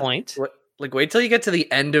get to point. Wait till you get to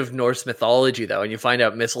the end of Norse mythology, though, and you find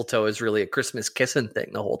out mistletoe is really a Christmas kissing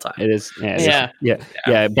thing the whole time. It is. Yeah.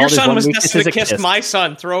 Your son was destined to kiss my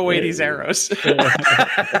son. Throw away these arrows. So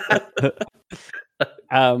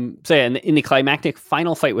in the climactic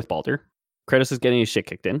final fight with Balder, Kratos is getting his shit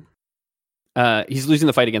kicked in. He's losing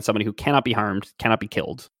the fight against somebody who cannot be harmed, cannot be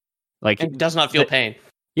killed. And does not feel pain.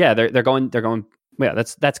 Yeah, they're going. Yeah,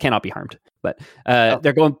 that's cannot be harmed. But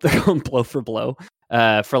they're going blow for blow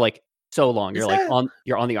for so long.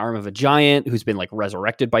 You're on the arm of a giant who's been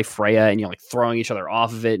resurrected by Freya, and you're throwing each other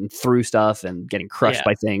off of it and through stuff and getting crushed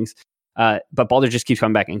by things. But Balder just keeps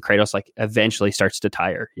coming back, and Kratos eventually starts to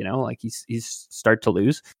tire. He's start to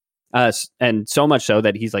lose. And so much so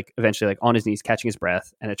that he's eventually on his knees catching his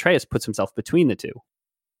breath, and Atreus puts himself between the two.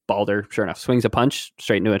 Balder, sure enough, swings a punch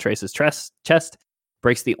straight into Atreus' chest,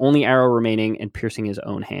 breaks the only arrow remaining, and piercing his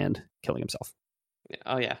own hand, killing himself.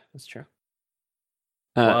 Oh yeah, that's true.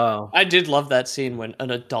 Wow. I did love that scene when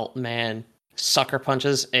an adult man sucker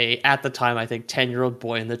punches at the time, I think 10-year-old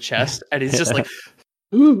boy in the chest, and he's just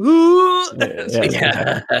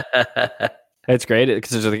yeah. It's great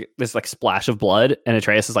because there's this splash of blood, and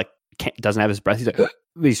Atreus is doesn't have his breath. He's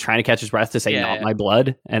he's trying to catch his breath to say "not my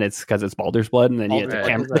blood," and it's because it's Balder's blood. And then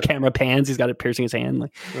the camera pans. He's got it piercing his hand.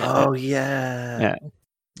 Yeah,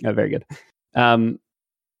 very good.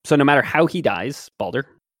 So no matter how he dies, Balder,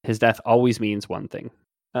 his death always means one thing.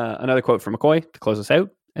 Another quote from McCoy to close us out.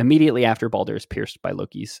 Immediately after Balder is pierced by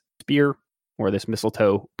Loki's spear or this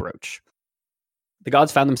mistletoe brooch, the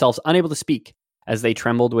gods found themselves unable to speak as they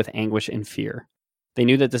trembled with anguish and fear. They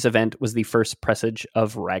knew that this event was the first presage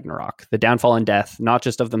of Ragnarok, the downfall and death, not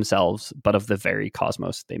just of themselves, but of the very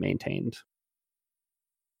cosmos they maintained.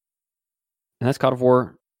 And that's God of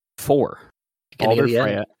War 4. Balder,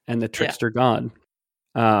 Freya, and the Trickster God.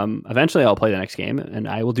 Eventually I'll play the next game, and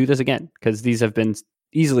I will do this again, because these have been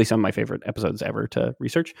easily some of my favorite episodes ever to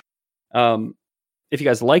research. If you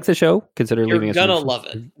guys like the show, consider leaving us. You're gonna love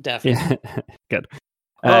it, definitely. Yeah. Good.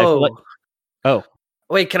 Oh,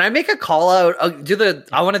 wait, can I make a call out?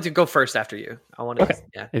 I wanted to go first after you. Okay.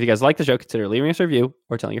 Yeah. If you guys like the show, consider leaving us a review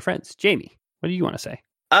or telling your friends. Jamie, what do you want to say?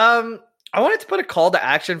 I wanted to put a call to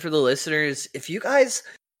action for the listeners. If you guys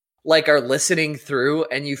are listening through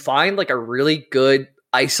and you find a really good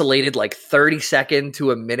isolated 30-second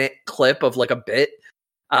to a minute clip of a bit,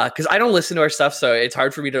 because I don't listen to our stuff, so it's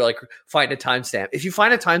hard for me to find a timestamp. If you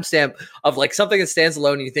find a timestamp of something that stands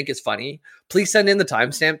alone and you think is funny, please send in the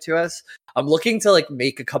timestamp to us. I'm looking to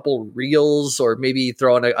make a couple reels or maybe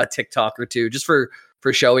throw in a TikTok or two just for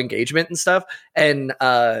show engagement and stuff. And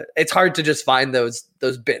it's hard to just find those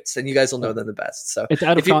bits, and you guys will know them the best. So it's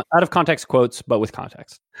out of context quotes, but with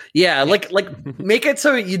context. Yeah, make it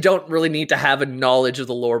so you don't really need to have a knowledge of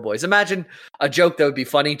the Lore Boys. Imagine a joke that would be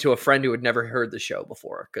funny to a friend who had never heard the show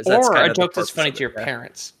before, because that's or kind a of joke that's funny to your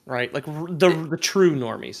parents, right? The true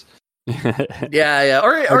normies. Yeah,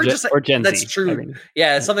 or Gen that's Z, true. I mean.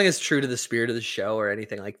 Yeah, something that's true to the spirit of the show or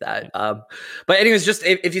anything like that. But anyways, just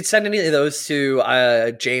if you'd send any of those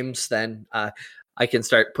to James, then I can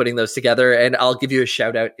start putting those together, and I'll give you a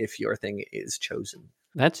shout out if your thing is chosen.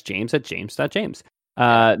 That's James at james.james.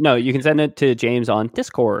 No, you can send it to James on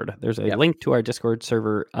Discord. There's a link to our Discord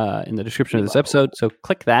server in the description of this episode. So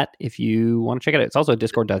click that if you want to check it out. It's also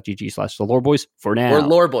discord.gg/theloreboys for now. Or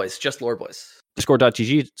Lore Boys, just Lore Boys.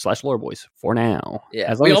 Discord.gg/loreboys for now.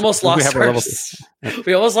 Yeah, we almost lost our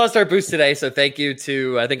boost today. So thank you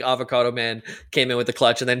to, I think Avocado Man came in with the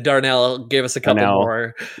clutch, and then Darnell gave us a couple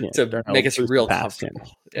more to make us real comfortable.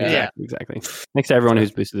 Yeah, exactly. Thanks to everyone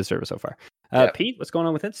who's boosted the service so far. Pete, what's going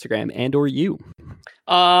on with Instagram and or you?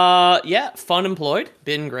 Fun employed,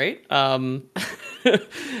 been great. Comic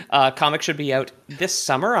should be out this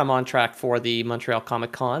summer. I'm on track for the Montreal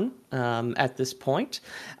Comic Con at this point.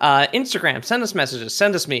 Instagram, send us messages,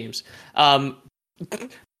 send us memes.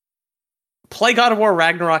 Play God of War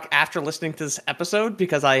Ragnarok after listening to this episode,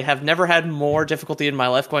 because I have never had more difficulty in my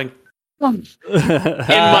life going ever.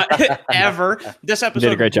 This episode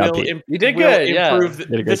did a great job, Pete. You did good.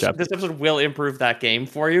 Did a great job. This episode will improve that game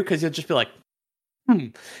for you, because you'll just be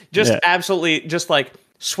absolutely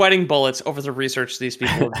sweating bullets over the research these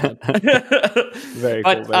people have done. Very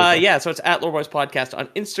cool. So it's at Lore Boys Podcast on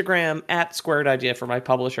Instagram, at Squared Idea for my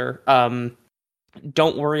publisher.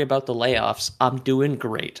 Don't worry about the layoffs. I'm doing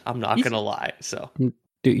great. I'm not going to lie. So,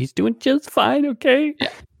 dude, he's doing just fine. Okay.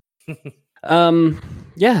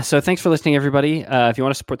 Yeah. So thanks for listening, everybody. If you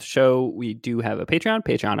want to support the show, we do have a Patreon,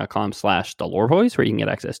 patreon.com/theloreboys, where you can get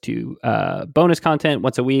access to bonus content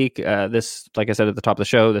once a week. This, like I said at the top of the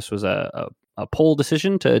show, this was a poll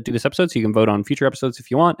decision to do this episode, so you can vote on future episodes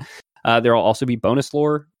if you want. There will also be bonus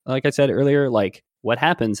lore, like I said earlier, like what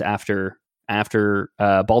happens after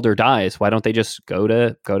Baldur dies. Why don't they just go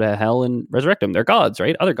to hell and resurrect him? They're gods,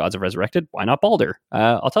 right? Other gods have resurrected. Why not Baldur?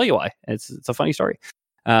 I'll tell you why. It's a funny story.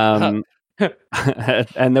 And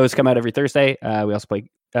those come out every Thursday. We also play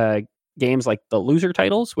games like the loser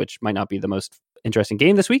titles, which might not be the most interesting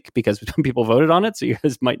game this week because people voted on it, so you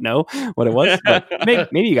guys might know what it was. But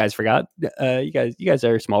maybe you guys forgot. You guys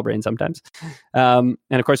are small brain sometimes. And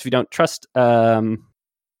of course, if you don't trust Patreon,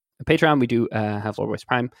 we do have Lore Boys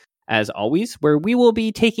Prime, as always, where we will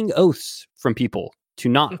be taking oaths from people to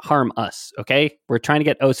not harm us. Okay, we're trying to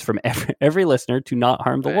get oaths from every listener to not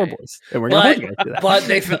harm the Lore Boys, and we're going to do that. But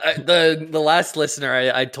the last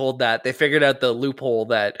listener I told that they figured out the loophole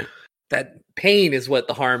that pain is what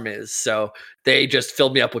the harm is. So they just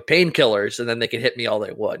filled me up with painkillers, and then they could hit me all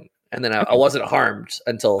they want, and then I wasn't harmed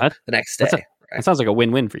until the next day. That sounds like a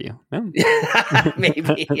win-win for you. No?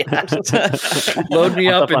 Maybe. Yeah. Load me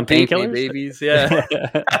up and paint me, babies. Yeah.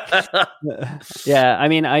 Yeah. I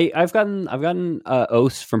mean, I've gotten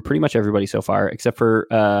oaths from pretty much everybody so far, except for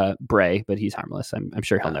Bray, but he's harmless. I'm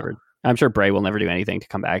sure he'll never. I'm sure Bray will never do anything to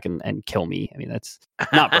come back and kill me. I mean, that's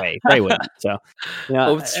not Bray. Bray wouldn't. So,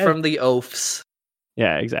 oaths from the oafs.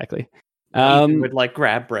 Yeah, exactly. Would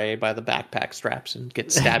grab Bray by the backpack straps and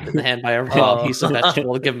get stabbed in the hand by a raw piece of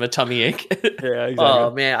vegetable to give him a tummy ache. Yeah, exactly.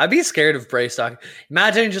 Oh man, I'd be scared of Bray stalking.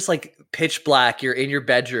 Imagine just pitch black, you're in your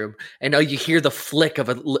bedroom, and you hear the flick of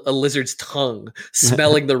a lizard's tongue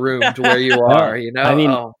smelling the room to where you are. You know, I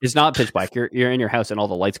mean, it's not pitch black. You're in your house and all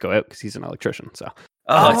the lights go out because he's an electrician. So,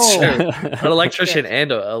 that's true. An electrician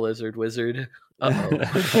and a lizard wizard. An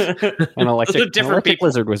electric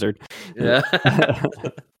lizard wizard. Yeah.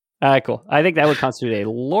 Cool. I think that would constitute a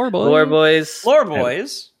Lore Boys. Lore Boys. Lore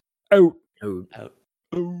Boys. Oh.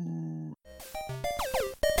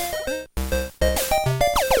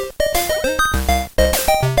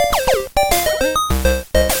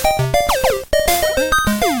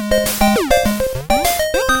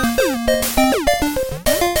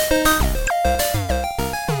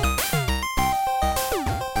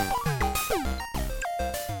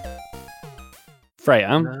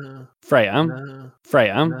 Freya, No. Freya, No.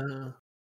 Freya, No.